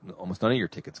 and almost none of your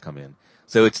tickets come in.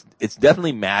 So it's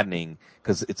definitely maddening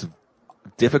because it's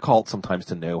difficult sometimes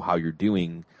to know how you're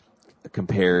doing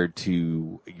compared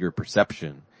to your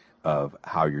perception of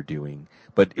how you're doing.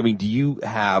 But I mean, do you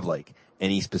have like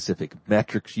any specific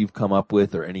metrics you've come up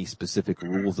with, or any specific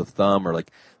rules of thumb, or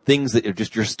like things that are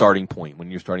just your starting point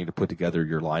when you're starting to put together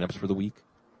your lineups for the week?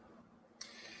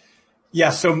 Yeah.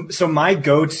 So my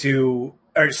go-to,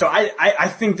 I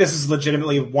think this is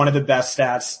legitimately one of the best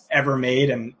stats ever made,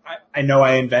 and I know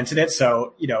I invented it.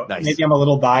 So, nice. Maybe I'm a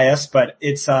little biased, but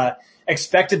it's,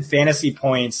 expected fantasy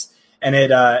points, and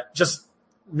it, just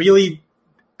really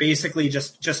basically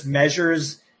just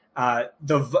measures,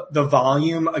 the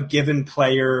volume a given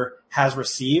player has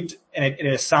received, and it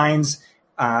assigns,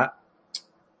 a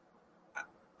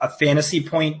fantasy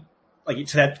point like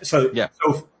to that. So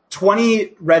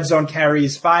 20 red zone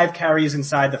carries, 5 carries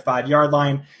inside the 5-yard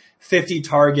line, 50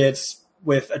 targets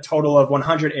with a total of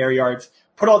 100 air yards.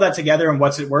 Put all that together, and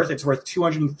what's it worth? It's worth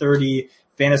 230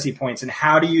 fantasy points. And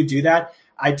how do you do that?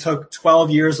 I took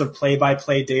 12 years of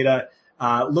play-by-play data,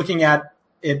 looking at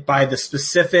it by the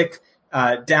specific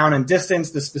down and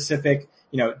distance, the specific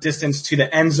distance to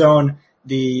the end zone,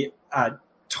 the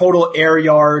total air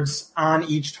yards on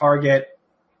each target,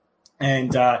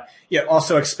 and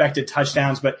also expected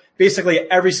touchdowns. But basically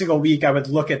every single week I would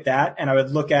look at that, and I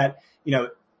would look at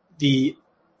the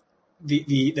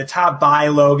top buy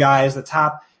low guys, the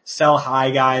top sell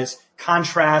high guys,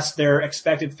 contrast their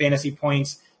expected fantasy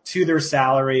points to their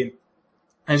salary,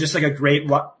 and it's just like a great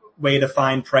way to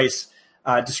find price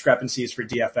discrepancies for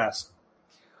DFS.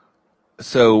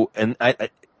 So, and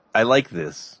I like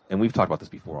this, and we've talked about this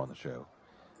before on the show.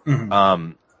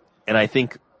 Mm-hmm. And I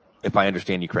think if I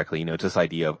understand you correctly, it's this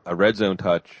idea of a red zone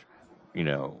touch,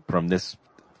 from this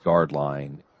yard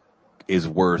line is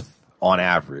worth on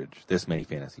average this many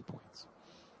fantasy points.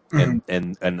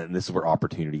 Mm-hmm. And this is where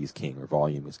opportunity is king, or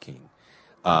volume is king.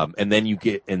 And then you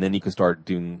can start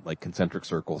doing like concentric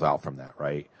circles out from that,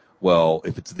 right? Well,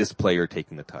 if it's this player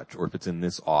taking the touch, or if it's in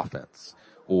this offense,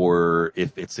 or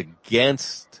if it's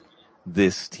against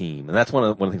this team. And that's one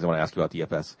of the things I want to ask you about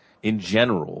DFS. In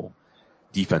general,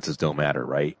 defenses don't matter,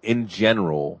 right? In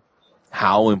general,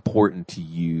 how important to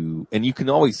you, and you can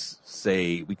always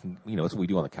say, we can, it's what we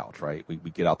do on the couch, right? We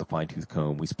get out the fine tooth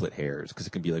comb, we split hairs, because it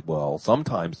can be like, well,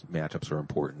 sometimes matchups are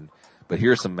important, but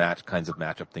here are some kinds of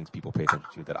matchup things people pay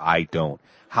attention to that I don't.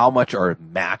 How much are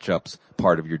matchups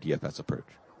part of your DFS approach?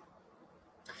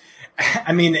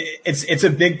 I mean, it's a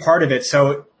big part of it.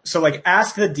 So like,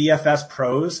 ask the DFS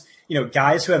pros,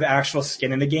 guys who have actual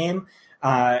skin in the game,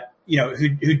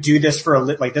 who do this for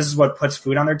like, this is what puts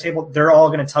food on their table. They're all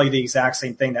going to tell you the exact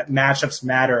same thing, that matchups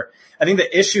matter. I think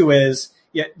the issue is,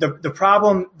 the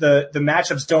problem, the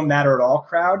matchups don't matter at all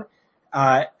crowd,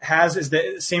 is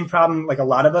the same problem like a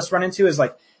lot of us run into, is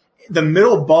like the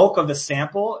middle bulk of the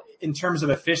sample in terms of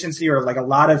efficiency, or like a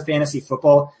lot of fantasy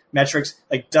football metrics,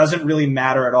 like doesn't really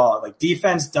matter at all. Like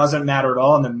defense doesn't matter at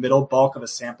all in the middle bulk of a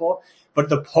sample, but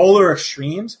the polar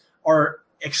extremes are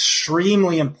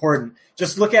extremely important.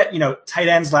 Just look at, tight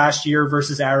ends last year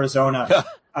versus Arizona.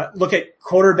 Look at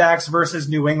quarterbacks versus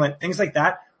New England. Things like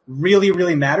that really,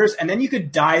 really matters. And then you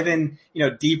could dive in,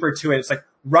 deeper to it. It's like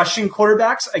rushing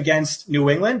quarterbacks against New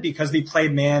England, because they play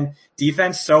man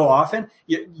defense so often.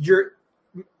 Your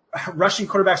rushing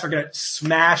quarterbacks are going to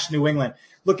smash New England.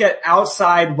 Look at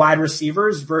outside wide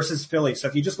receivers versus Philly. So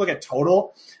if you just look at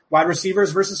total wide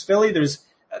receivers versus Philly,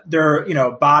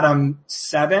 they're bottom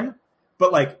 7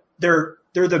 but like they're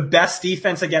the best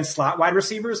defense against slot wide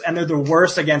receivers, and they're the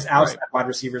worst against outside wide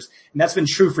receivers. And that's been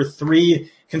true for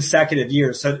 3 consecutive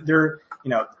years. So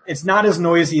it's not as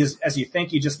noisy as you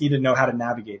think. You just need to know how to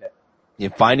navigate it. Yeah,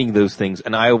 finding those things.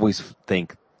 And I always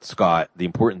think, Scott, the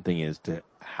important thing is to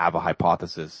have a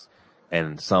hypothesis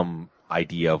and some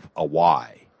idea of a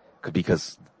why.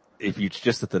 Because if it's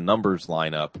just that the numbers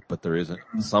line up, but there isn't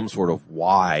some sort of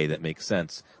why that makes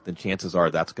sense, then chances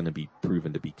are that's going to be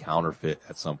proven to be counterfeit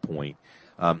at some point.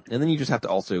 And then you just have to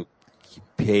also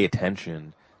pay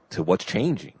attention to what's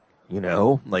changing,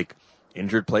 like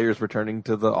injured players returning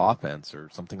to the offense or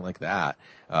something like that.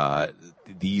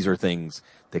 These are things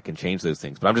that can change those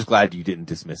things. But I'm just glad you didn't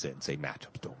dismiss it and say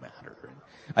matchups don't matter. And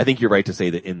I think you're right to say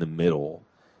that in the middle,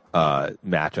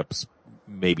 matchups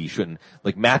maybe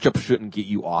matchups shouldn't get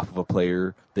you off of a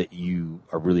player that you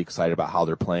are really excited about how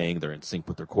they're playing. They're in sync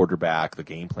with their quarterback. The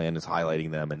game plan is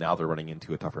highlighting them, and now they're running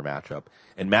into a tougher matchup.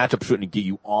 And matchups shouldn't get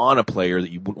you on a player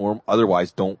that you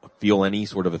otherwise don't feel any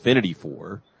sort of affinity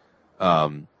for.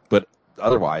 But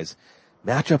otherwise,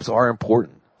 matchups are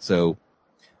important. So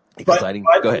exciting.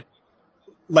 Go ahead.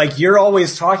 Like you're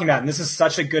always talking about, and this is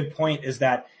such a good point, is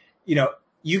that,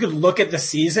 you could look at the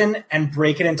season and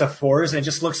break it into 4s, and it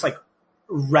just looks like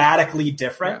radically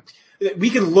different. Yeah. We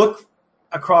could look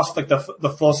across like the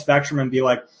full spectrum and be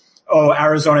like, oh,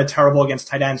 Arizona terrible against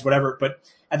tight ends, whatever. But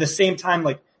at the same time,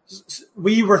 like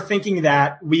we were thinking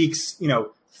that weeks,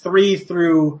 3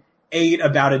 through 8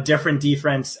 about a different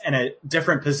defense and a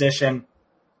different position,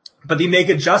 but they make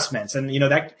adjustments, and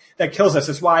that kills us.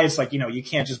 That's why it's like, you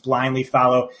can't just blindly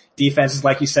follow defenses.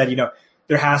 Like you said,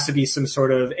 there has to be some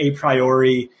sort of a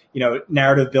priori,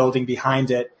 narrative building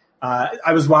behind it.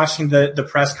 I was watching the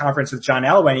press conference with John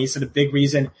Elway, and he said a big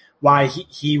reason why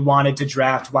he wanted to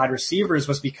draft wide receivers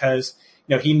was because,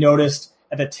 he noticed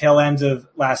at the tail end of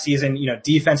last season,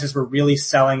 defenses were really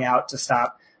selling out to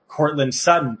stop Cortland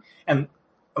Sutton. And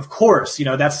of course,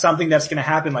 that's something that's going to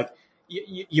happen. Like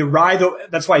you ride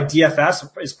that's why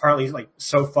DFS is partly like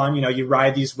so fun. You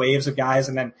ride these waves of guys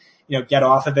and then, get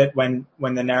off of it when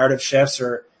the narrative shifts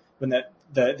or when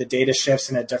the data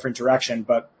shifts in a different direction.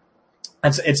 But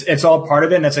it's all part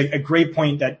of it, and that's a great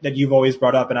point that you've always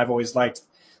brought up, and I've always liked.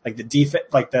 Like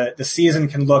the season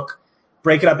can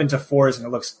break it up into 4s, and it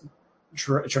looks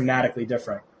dramatically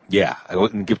different. Yeah, I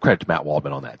wouldn't give credit to Matt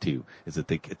Waldman on that too. Is that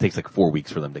it takes like 4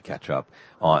 weeks for them to catch up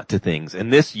to things,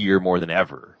 and this year more than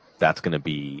ever, that's going to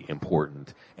be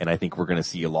important. And I think we're going to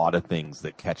see a lot of things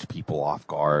that catch people off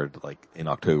guard, like in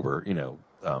October.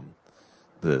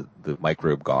 The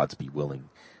microbe gods be willing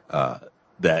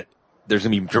that. There's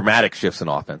going to be dramatic shifts in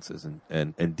offenses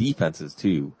and defenses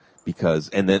too,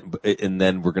 and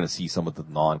then we're going to see some of the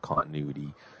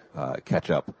non-continuity, catch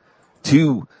up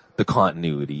to the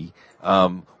continuity.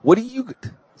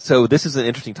 So this is an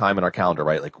interesting time in our calendar,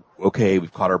 right? Like, okay,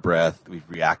 we've caught our breath. We've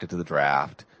reacted to the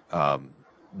draft.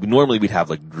 Normally we'd have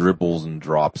like dribbles and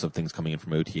drops of things coming in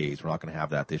from OTAs. We're not going to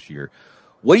have that this year.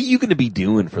 What are you going to be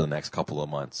doing for the next couple of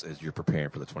months as you're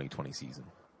preparing for the 2020 season?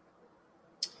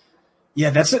 Yeah,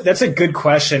 that's a good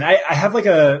question. I have like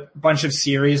a bunch of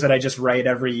series that I just write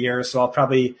every year, so I'll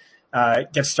probably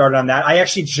get started on that. I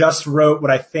actually just wrote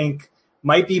what I think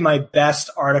might be my best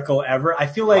article ever. I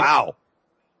feel like, wow.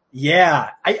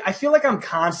 Yeah, I feel like I'm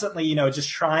constantly, just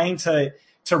trying to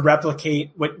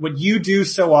replicate what you do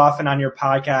so often on your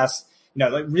podcast.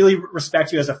 Like really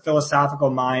respect you as a philosophical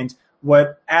mind.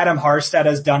 What Adam Harstad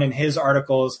has done in his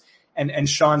articles, and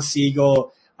Sean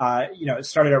Siegel,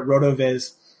 started at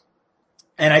RotoViz.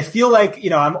 And I feel like,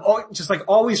 I'm just like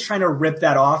always trying to rip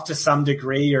that off to some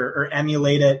degree or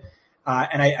emulate it.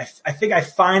 And I think I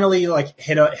finally like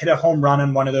hit a home run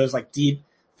on one of those like deep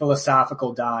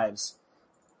philosophical dives.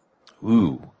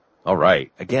 Ooh. All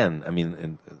right. Again,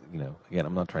 I'm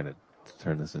not trying to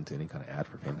turn this into any kind of ad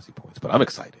for fantasy points, but I'm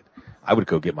excited. I would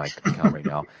go get my account right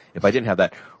now if I didn't have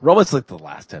that. We're almost like the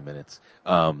last 10 minutes.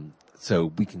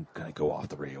 So we can kind of go off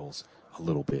the rails a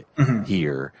little bit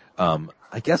here.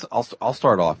 I guess I'll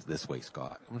start off this way,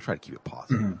 Scott. I'm gonna try to keep it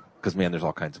positive because man, there's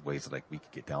all kinds of ways that like we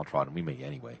could get downtrodden. We may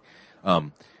anyway.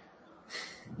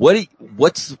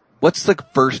 What's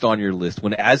like first on your list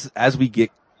when as we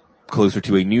get closer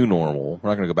to a new normal? We're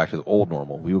not gonna go back to the old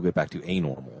normal. We will get back to a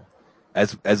normal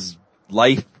as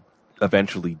life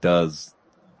eventually does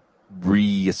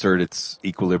reassert its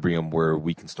equilibrium where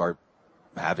we can start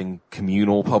having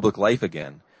communal public life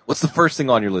again. What's the first thing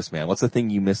on your list, man? What's the thing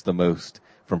you miss the most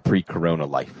from pre-corona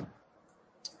life?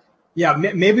 Yeah,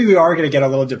 maybe we are going to get a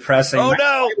little depressing. Oh,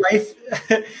 no!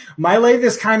 My life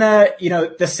is kind of,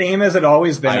 the same as it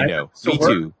always been. I know. Me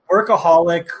too.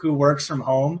 Workaholic who works from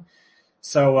home.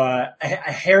 So, a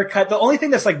haircut. The only thing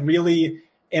that's like really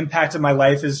impacted my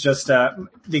life is just,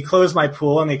 they closed my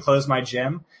pool and they closed my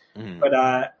gym. Mm-hmm.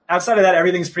 But, outside of that,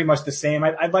 everything's pretty much the same.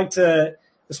 I'd like to,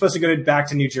 I'm supposed to go back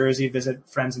to New Jersey, visit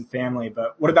friends and family,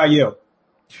 but what about you?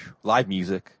 Live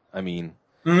music. I mean,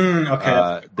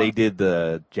 okay. They did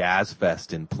the Jazz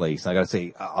Fest in place. I gotta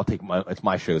say, it's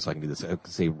my show, so I can do this. I can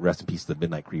say rest in peace to the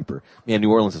Midnight Creeper. Man,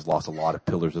 New Orleans has lost a lot of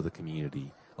pillars of the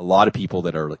community. A lot of people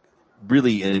that are like,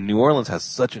 really, and New Orleans has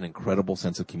such an incredible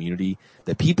sense of community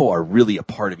that people are really a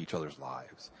part of each other's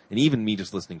lives. And even me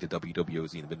just listening to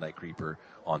WWOZ and the Midnight Creeper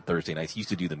on Thursday nights, he used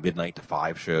to do the Midnight to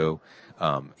 5 show.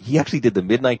 He actually did the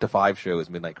Midnight to 5 show as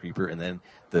Midnight Creeper, and then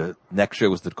the next show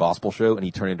was the Gospel show, and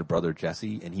he turned into Brother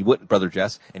Jesse, and he went Brother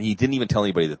Jess, and he didn't even tell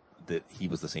anybody that he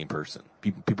was the same person.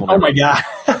 People never, oh my God.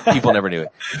 People never knew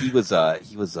it. He was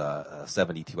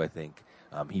 72, I think.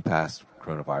 He passed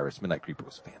coronavirus. Midnight Creeper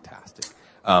was fantastic.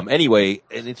 Anyway,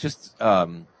 and it's just,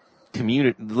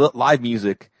 live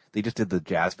music. They just did the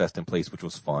Jazz Fest in place, which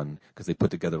was fun because they put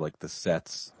together like the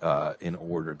sets, in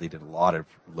order. They did a lot of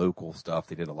local stuff.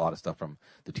 They did a lot of stuff from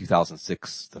the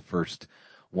 2006, the first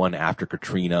one after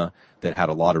Katrina that had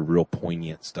a lot of real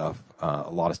poignant stuff. A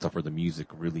lot of stuff where the music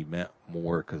really meant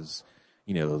more because,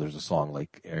 there's a song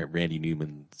like Randy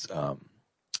Newman's,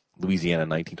 Louisiana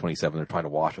 1927. They're trying to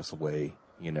wash us away,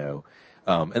 and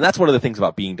that's one of the things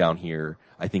about being down here.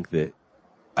 I think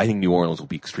New Orleans will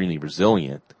be extremely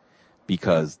resilient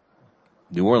because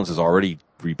New Orleans is already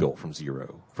rebuilt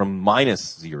from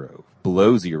minus zero,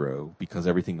 below zero, because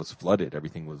everything was flooded,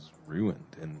 everything was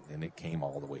ruined, and it came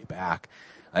all the way back.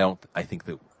 I think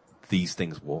that these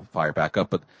things will fire back up,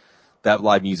 but that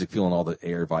live music, feeling all the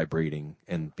air vibrating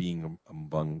and being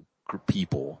among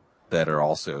people that are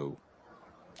also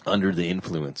under the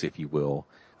influence, if you will,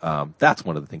 that's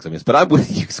one of the things I miss. But I'm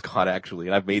with you, Scott, actually,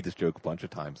 and I've made this joke a bunch of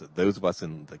times, that those of us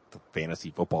in the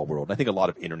fantasy football world, and I think a lot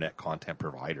of internet content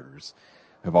providers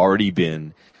have already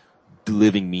been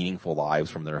living meaningful lives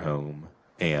from their home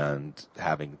and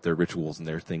having their rituals and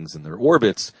their things in their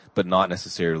orbits, but not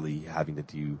necessarily having to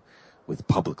do with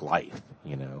public life,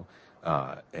 and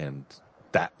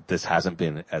that this hasn't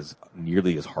been as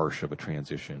nearly as harsh of a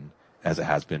transition as it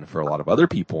has been for a lot of other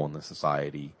people in the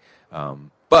society.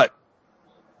 But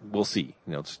we'll see.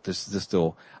 This is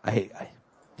still,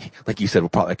 like you said,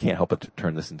 I can't help but to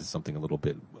turn this into something a little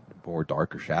bit more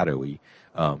dark or shadowy.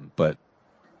 But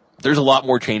there's a lot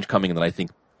more change coming than I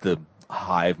think the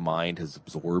hive mind has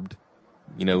absorbed.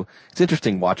 It's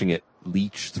interesting watching it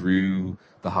leach through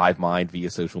the hive mind via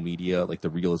social media, like the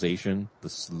realization,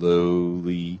 it's kind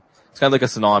of like a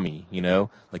tsunami,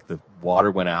 like the water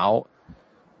went out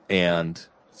and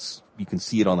you can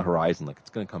see it on the horizon, like it's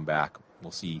going to come back.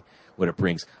 We'll see what it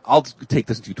brings. I'll take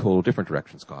this to a total different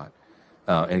direction, Scott.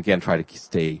 And again, try to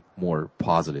stay more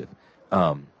positive.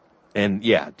 And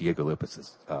yeah, Diego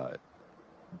Lopez's,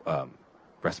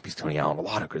 recipes, Tony Allen, a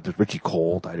lot of good. There's Richie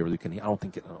Cole died really good. I don't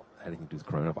think it had anything to do with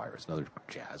coronavirus. Another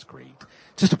jazz great.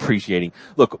 Just appreciating.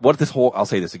 Look, I'll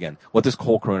say this again. What this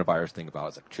whole coronavirus thing about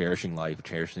is like cherishing life,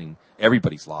 cherishing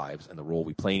everybody's lives and the role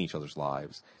we play in each other's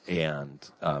lives, and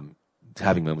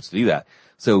having moments to do that.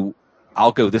 So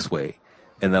I'll go this way,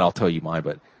 and then I'll tell you mine.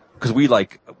 But because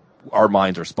our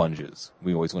minds are sponges.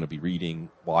 We always want to be reading,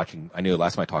 watching. I know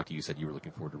last time I talked to you, you said you were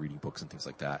looking forward to reading books and things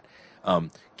like that.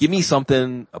 Give me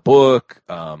something, a book,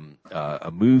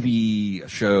 a movie, a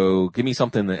show. Give me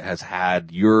something that has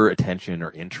had your attention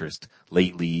or interest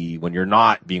lately when you're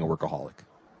not being a workaholic.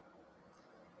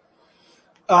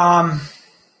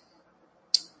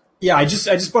 Yeah, I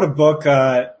just bought a book,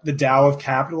 The Tao of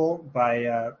Capital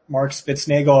by Mark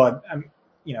Spitznagel. I'm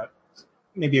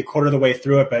maybe a quarter of the way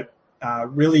through it, but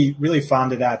really, really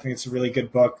fond of that. I think it's a really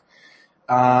good book.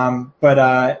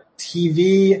 But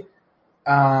TV.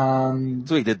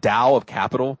 So wait, the Tao of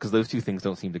Capital, because those two things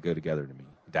don't seem to go together to me.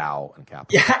 Tao and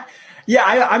capital.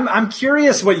 Yeah. I'm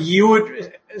curious what you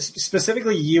would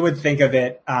think of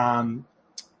it. But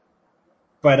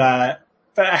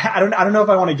I don't know if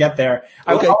I want to get there.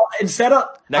 Okay. Instead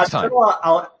I'll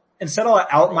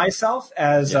out myself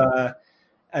as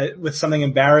with something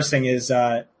embarrassing. Is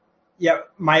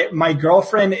my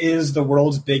girlfriend is the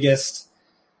world's biggest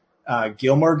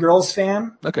Gilmore Girls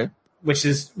fan. Okay. Which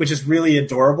is really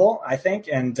adorable, I think.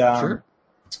 And, sure.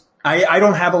 I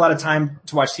don't have a lot of time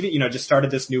to watch TV, just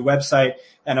started this new website,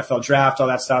 NFL Draft, all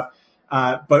that stuff.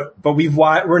 But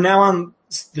we're now on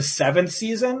the 7th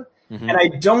season, mm-hmm. and I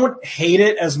don't hate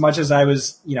it as much as I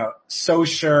was, so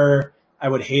sure I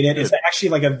would hate it. It's actually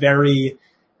like a very,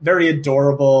 very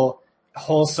adorable,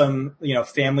 wholesome,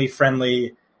 family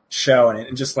friendly show.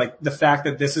 And just like the fact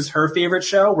that this is her favorite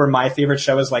show, where my favorite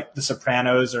show is like The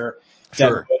Sopranos or,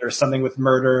 Sure. Deadwood or something with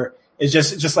murder. It's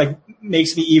just like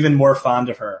makes me even more fond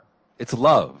of her. It's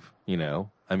love, you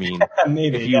know? I mean,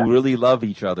 Maybe, if you really love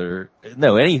each other, in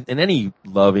any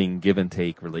loving give and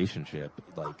take relationship,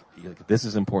 like this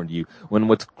is important to you. When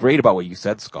what's great about what you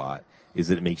said, Scott, is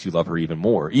that it makes you love her even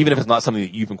more. Even if it's not something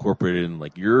that you've incorporated in,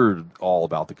 like you're all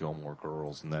about the Gilmore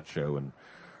Girls in that show and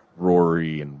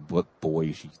Rory and what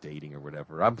boy she's dating or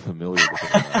whatever. I'm familiar with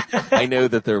it. I know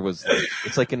that there was,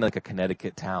 it's like in like a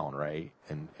Connecticut town, right?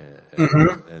 And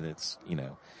it's, you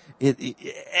know,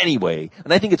 anyway,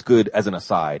 and I think it's good as an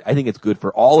aside. I think it's good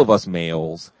for all of us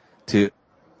males to,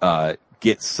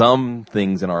 get some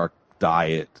things in our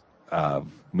diet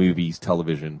of movies,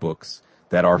 television, books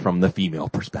that are from the female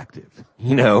perspective,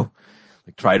 you know,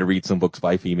 like try to read some books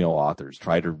by female authors,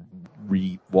 try to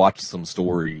watch some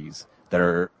stories that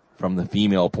are from the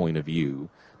female point of view,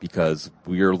 because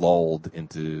we're lulled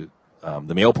into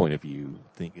the male point of view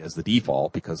as the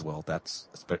default, because, well, that's,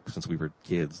 since we were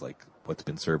kids, like what's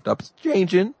been served up is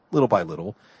changing little by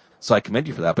little. So I commend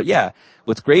you for that. But yeah,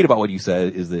 what's great about what you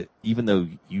said is that even though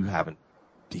you haven't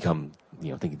become,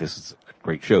 you know, thinking this is a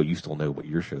great show, you still know what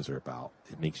your shows are about.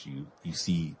 It makes you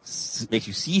see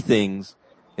things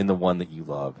in the one that you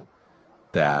love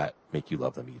that make you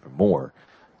love them even more.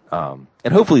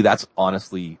 And hopefully that's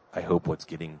honestly, I hope what's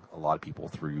getting a lot of people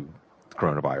through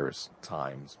coronavirus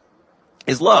times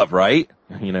is love, right?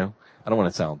 You know, I don't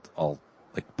want to sound all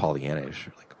like Pollyannish,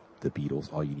 like the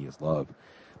Beatles, all you need is love.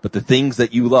 But the things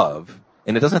that you love,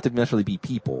 and it doesn't have to necessarily be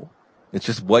people, it's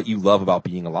just what you love about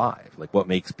being alive. Like what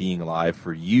makes being alive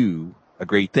for you a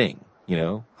great thing, you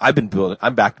know? I'm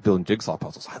back to building jigsaw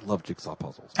puzzles. I love jigsaw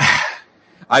puzzles.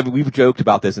 We've joked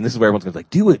about this, and this is where everyone's going to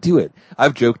be like, do it.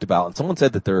 I've joked about, and someone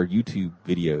said that there are YouTube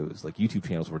videos, like YouTube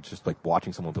channels where it's just like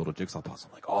watching someone build a jigsaw puzzle.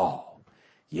 I'm like, oh,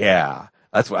 yeah.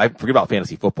 That's what I forget about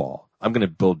fantasy football. I'm going to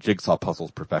build jigsaw puzzles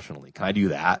professionally. Can I do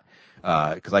that?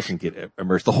 Cause I can get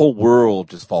immersed. The whole world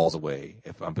just falls away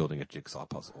if I'm building a jigsaw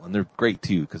puzzle. And they're great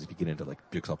too, cause if you get into like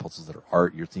jigsaw puzzles that are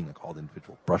art, you're seeing like all the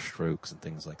individual brush strokes and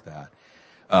things like that.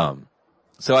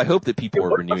 So I hope that people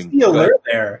are renewing. What's the allure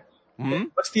there? Hmm?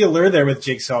 What's the allure there with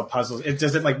jigsaw puzzles?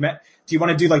 Does it like, do you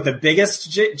want to do like the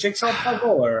biggest jigsaw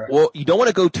puzzle or? Well, you don't want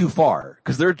to go too far,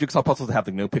 cause there are jigsaw puzzles that have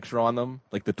like no picture on them,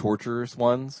 like the torturers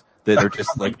ones. That are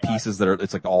just like pieces that are,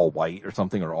 it's like all white or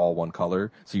something or all one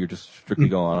color. So you're just strictly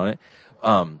going on it.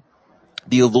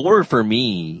 The allure for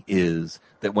me is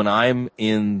that when I'm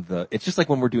it's just like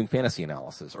when we're doing fantasy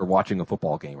analysis or watching a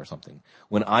football game or something.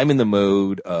 When I'm in the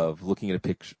mode of looking at a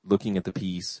picture, looking at the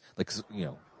piece, like, you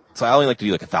know, so I only like to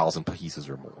do like 1,000 pieces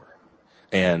or more.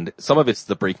 And some of it's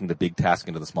the breaking the big task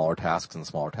into the smaller tasks and the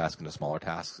smaller task into smaller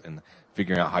tasks and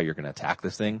figuring out how you're going to attack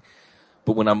this thing.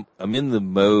 But when I'm in the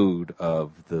mode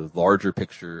of the larger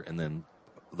picture and then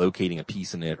locating a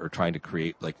piece in it or trying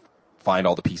to find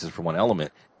all the pieces for one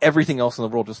element, everything else in the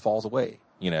world just falls away,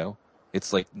 you know?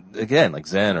 It's like, again, like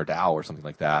Zen or Tao or something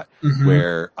like that,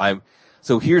 where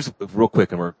so here's real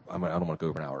quick, and I don't want to go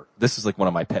over an hour. This is like one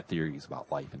of my pet theories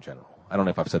about life in general. I don't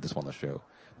know if I've said this on the show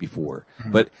before,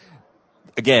 but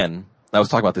again, I was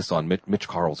talking about this on Mitch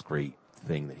Carl's great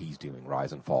thing that he's doing,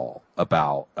 Rise and Fall,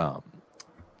 about,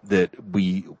 that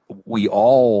we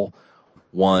all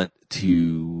want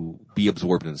to be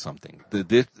absorbed into something. I'm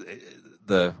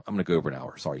going to go over an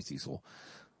hour. Sorry, Cecil.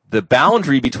 The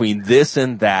boundary between this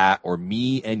and that, or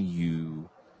me and you,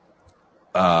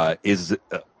 is,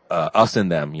 us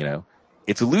and them, you know,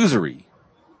 it's illusory.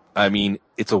 I mean,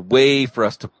 it's a way for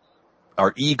us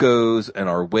our egos and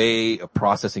our way of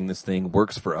processing this thing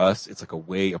works for us. It's like a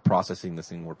way of processing this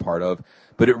thing we're part of,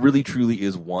 but it really truly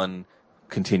is one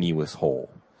continuous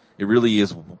whole. It really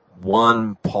is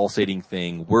one pulsating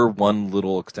thing. We're one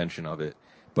little extension of it,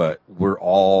 but we're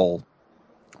all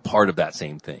part of that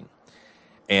same thing.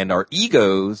 And our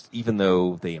egos, even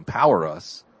though they empower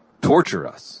us, torture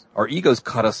us. Our egos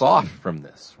cut us off from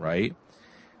this, right?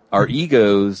 Our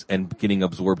egos and getting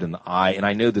absorbed in the I, and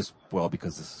I know this well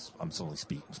because I'm only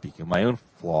speaking of my own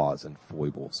flaws and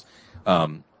foibles.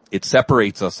 It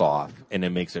separates us off and it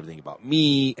makes everything about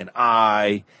me and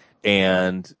I,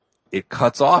 and it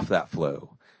cuts off that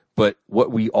flow. But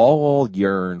what we all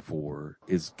yearn for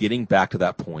is getting back to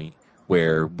that point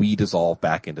where we dissolve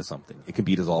back into something. It can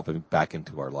be dissolving back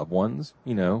into our loved ones,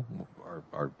 you know,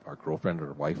 our girlfriend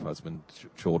or wife, husband,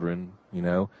 children, you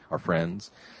know, our friends.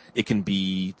 It can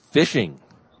be fishing,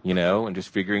 you know, and just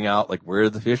figuring out like where are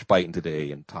the fish biting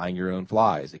today and tying your own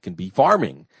flies. It can be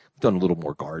farming. I've done a little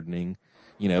more gardening.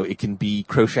 You know, it can be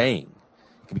crocheting.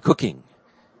 It can be cooking.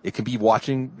 It can be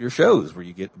watching your shows where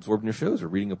you get absorbed in your shows or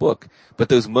reading a book. But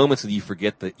those moments that you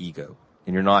forget the ego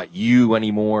and you're not you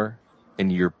anymore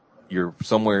and you're you're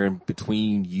somewhere in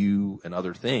between you and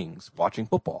other things watching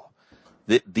football.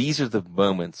 These are the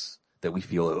moments that we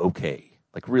feel okay,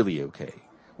 like really okay,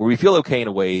 where we feel okay in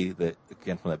a way that,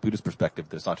 again, from that Buddhist perspective,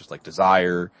 that it's not just like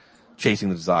desire, chasing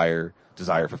the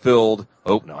desire fulfilled.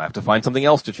 Oh, no, I have to find something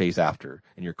else to chase after.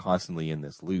 And you're constantly in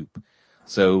this loop.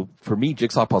 So for me,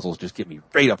 jigsaw puzzles just get me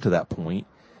right up to that point.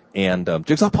 And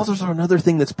jigsaw puzzles are another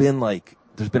thing that's been like,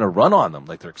 there's been a run on them.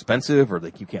 Like they're expensive or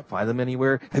like you can't find them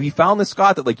anywhere. Have you found this,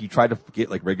 Scott, that like you try to get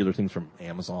like regular things from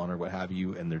Amazon or what have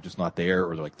you and they're just not there,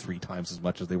 or they're like 3 times as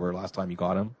much as they were last time you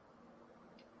got them?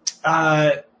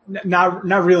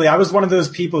 Not really. I was one of those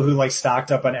people who like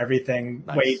stocked up on everything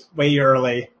way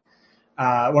early.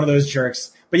 One of those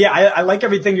jerks. But yeah, I like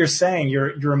everything you're saying.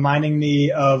 You're reminding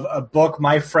me of a book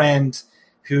my friend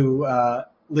who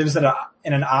lives in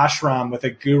an ashram with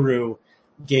a guru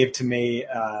gave to me,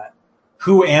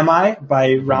 Who Am I by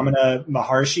Ramana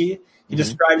Maharshi. He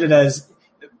described it as,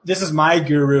 this is my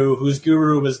guru, whose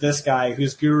guru was this guy,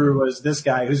 whose guru was this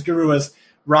guy, whose guru was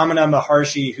Ramana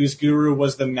Maharshi, whose guru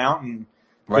was the mountain.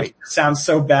 Right. Which sounds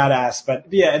so badass, but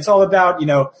yeah, it's all about,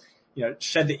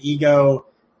 shed the ego,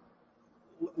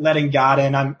 letting God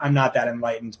in. I'm not that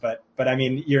enlightened, but I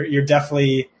mean, you're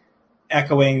definitely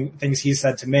echoing things he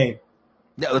said to me.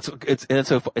 No,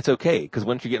 it's okay, because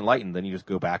once you get enlightened, then you just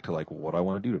go back to like, well, what do I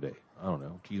want to do today? I don't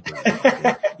know,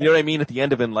 cheeseburger. You know what I mean? At the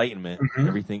end of enlightenment,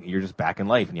 everything, you're just back in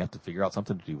life, and you have to figure out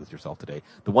something to do with yourself today.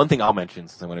 The one thing I'll mention,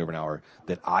 since I went over an hour,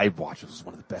 that I've watched, this is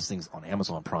one of the best things on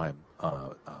Amazon Prime.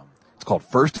 It's called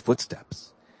First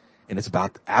Footsteps, and it's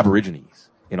about the Aborigines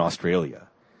in Australia,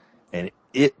 and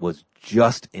it was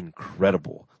just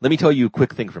incredible. Let me tell you a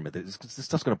quick thing from it. This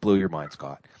stuff's going to blow your mind,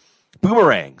 Scott.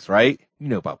 Boomerangs, right? You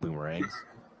know about boomerangs.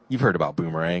 You've heard about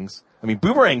boomerangs. I mean,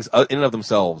 boomerangs in and of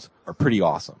themselves are pretty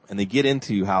awesome. And they get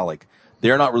into how, like,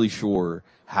 they're not really sure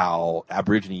how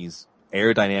Aborigines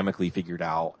aerodynamically figured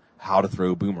out how to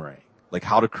throw a boomerang. Like,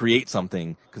 how to create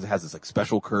something, because it has this, like,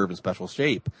 special curve and special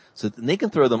shape. So that they can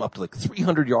throw them up to, like,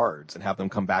 300 yards and have them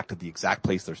come back to the exact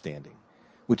place they're standing.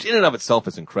 Which in and of itself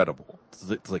is incredible.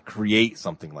 To like, create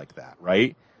something like that,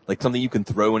 right? Like, something you can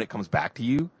throw and it comes back to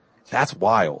you. That's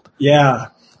wild. Yeah.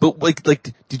 But like,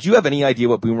 did you have any idea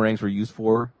what boomerangs were used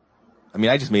for? I mean,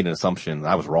 I just made an assumption and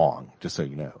I was wrong, just so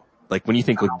you know. Like, when you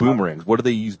think like boomerangs, what do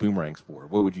they use boomerangs for?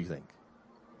 What would you think?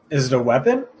 Is it a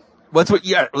weapon? Well, that's what,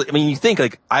 yeah, I mean, you think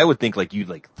like, I would think like you'd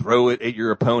like throw it at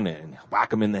your opponent and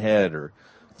whack him in the head, or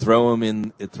throw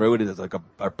it as like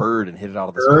a bird and hit it out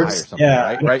of the sky or something,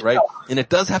 yeah. Right? And it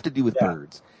does have to do with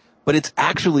birds. But it's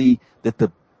actually that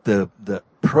the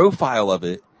profile of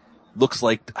it looks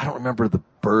like, I don't remember the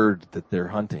bird that they're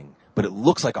hunting, but it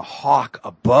looks like a hawk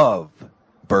above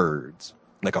birds,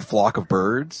 like a flock of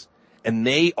birds, and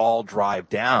they all drive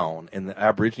down, and the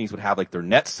Aborigines would have like their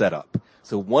nets set up.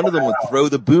 So one of them would throw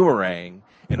the boomerang,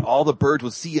 and all the birds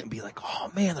would see it and be like,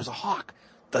 oh man, there's a hawk.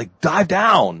 Like, dive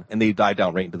down, and they dive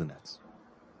down right into the nets.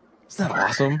 Isn't that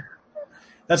awesome?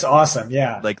 That's awesome,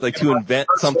 yeah. Like to invent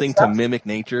something to mimic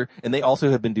nature. And they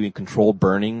also have been doing controlled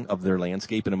burning of their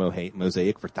landscape in a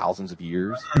mosaic for thousands of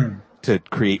years to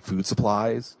create food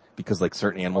supplies, because like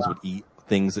certain animals would eat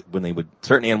things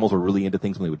certain animals were really into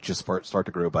things when they would just start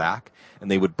to grow back, and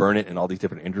they would burn it in all these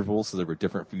different intervals. So there were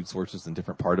different food sources in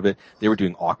different part of it. They were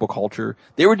doing aquaculture.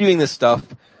 They were doing this stuff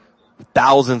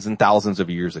thousands and thousands of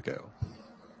years ago.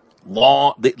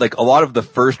 Like a lot of the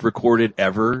first recorded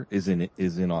ever is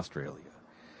in Australia.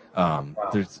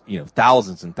 There's,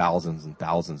 thousands and thousands and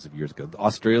thousands of years ago. The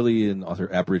Australian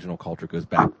Aboriginal culture goes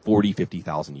back 40,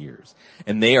 50,000 years.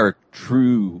 And they are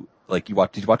true, like did you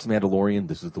watch The Mandalorian?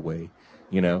 This is the way,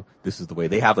 this is the way.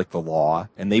 They have like the law,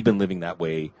 and they've been living that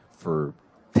way for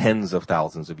tens of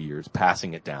thousands of years,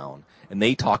 passing it down. And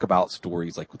they talk about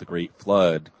stories like with the Great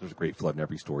Flood. There's a Great Flood in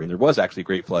every story. And there was actually a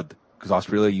Great Flood, because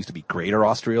Australia used to be Greater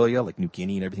Australia, like New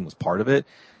Guinea and everything was part of it.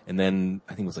 And then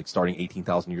I think it was like starting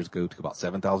 18,000 years ago to about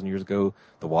 7,000 years ago,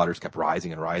 the waters kept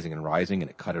rising and rising and rising, and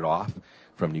it cut it off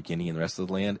from New Guinea and the rest of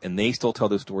the land. And they still tell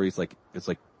those stories like it's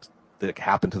like that it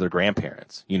happened to their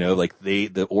grandparents. Like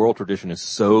the oral tradition is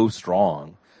so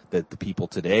strong that the people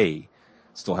today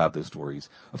still have those stories.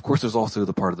 Of course, there's also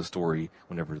the part of the story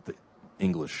whenever the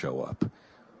English show up.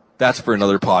 That's for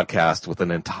another podcast with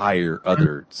an entire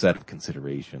other set of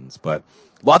considerations. But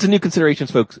lots of new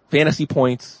considerations, folks. Fantasy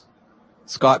points.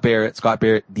 Scott Barrett,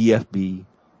 DFB.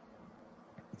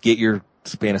 Get your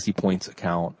fantasy points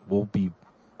account. We'll be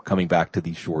coming back to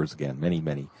these shores again many,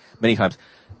 many, many times.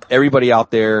 Everybody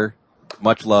out there,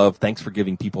 much love. Thanks for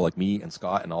giving people like me and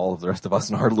Scott and all of the rest of us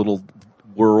in our little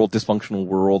world, dysfunctional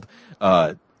world,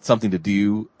 something to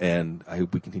do, and I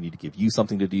hope we continue to give you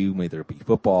something to do. May there be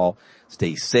football.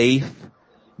 Stay safe.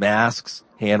 masks,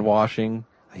 hand washing.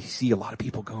 I see a lot of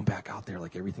people going back out there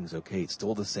like everything's okay. It's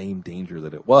still the same danger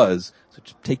that it was. So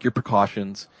just take your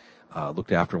precautions,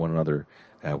 look after one another.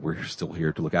 We're still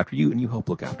here to look after you, and you help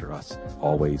look after us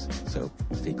always. So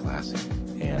stay classy,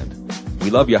 and we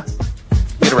love you.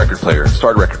 Get a record player,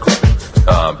 start a record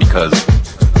club, because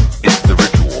it's the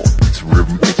ritual.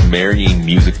 It's marrying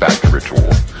music back to ritual.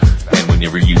 And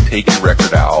whenever you take your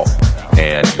record out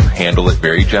and you handle it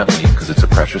very gently, because it's a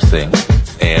precious thing,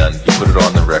 and you put it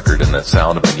on the record, and the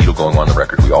sound of the needle going on the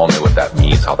record, we all know what that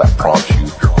means, how that prompts you.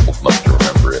 You're old enough to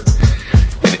remember it.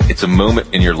 And it's a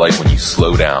moment in your life when you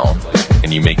slow down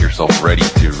and you make yourself ready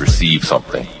to receive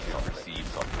something.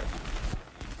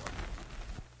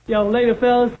 Yo, later,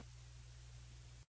 fellas.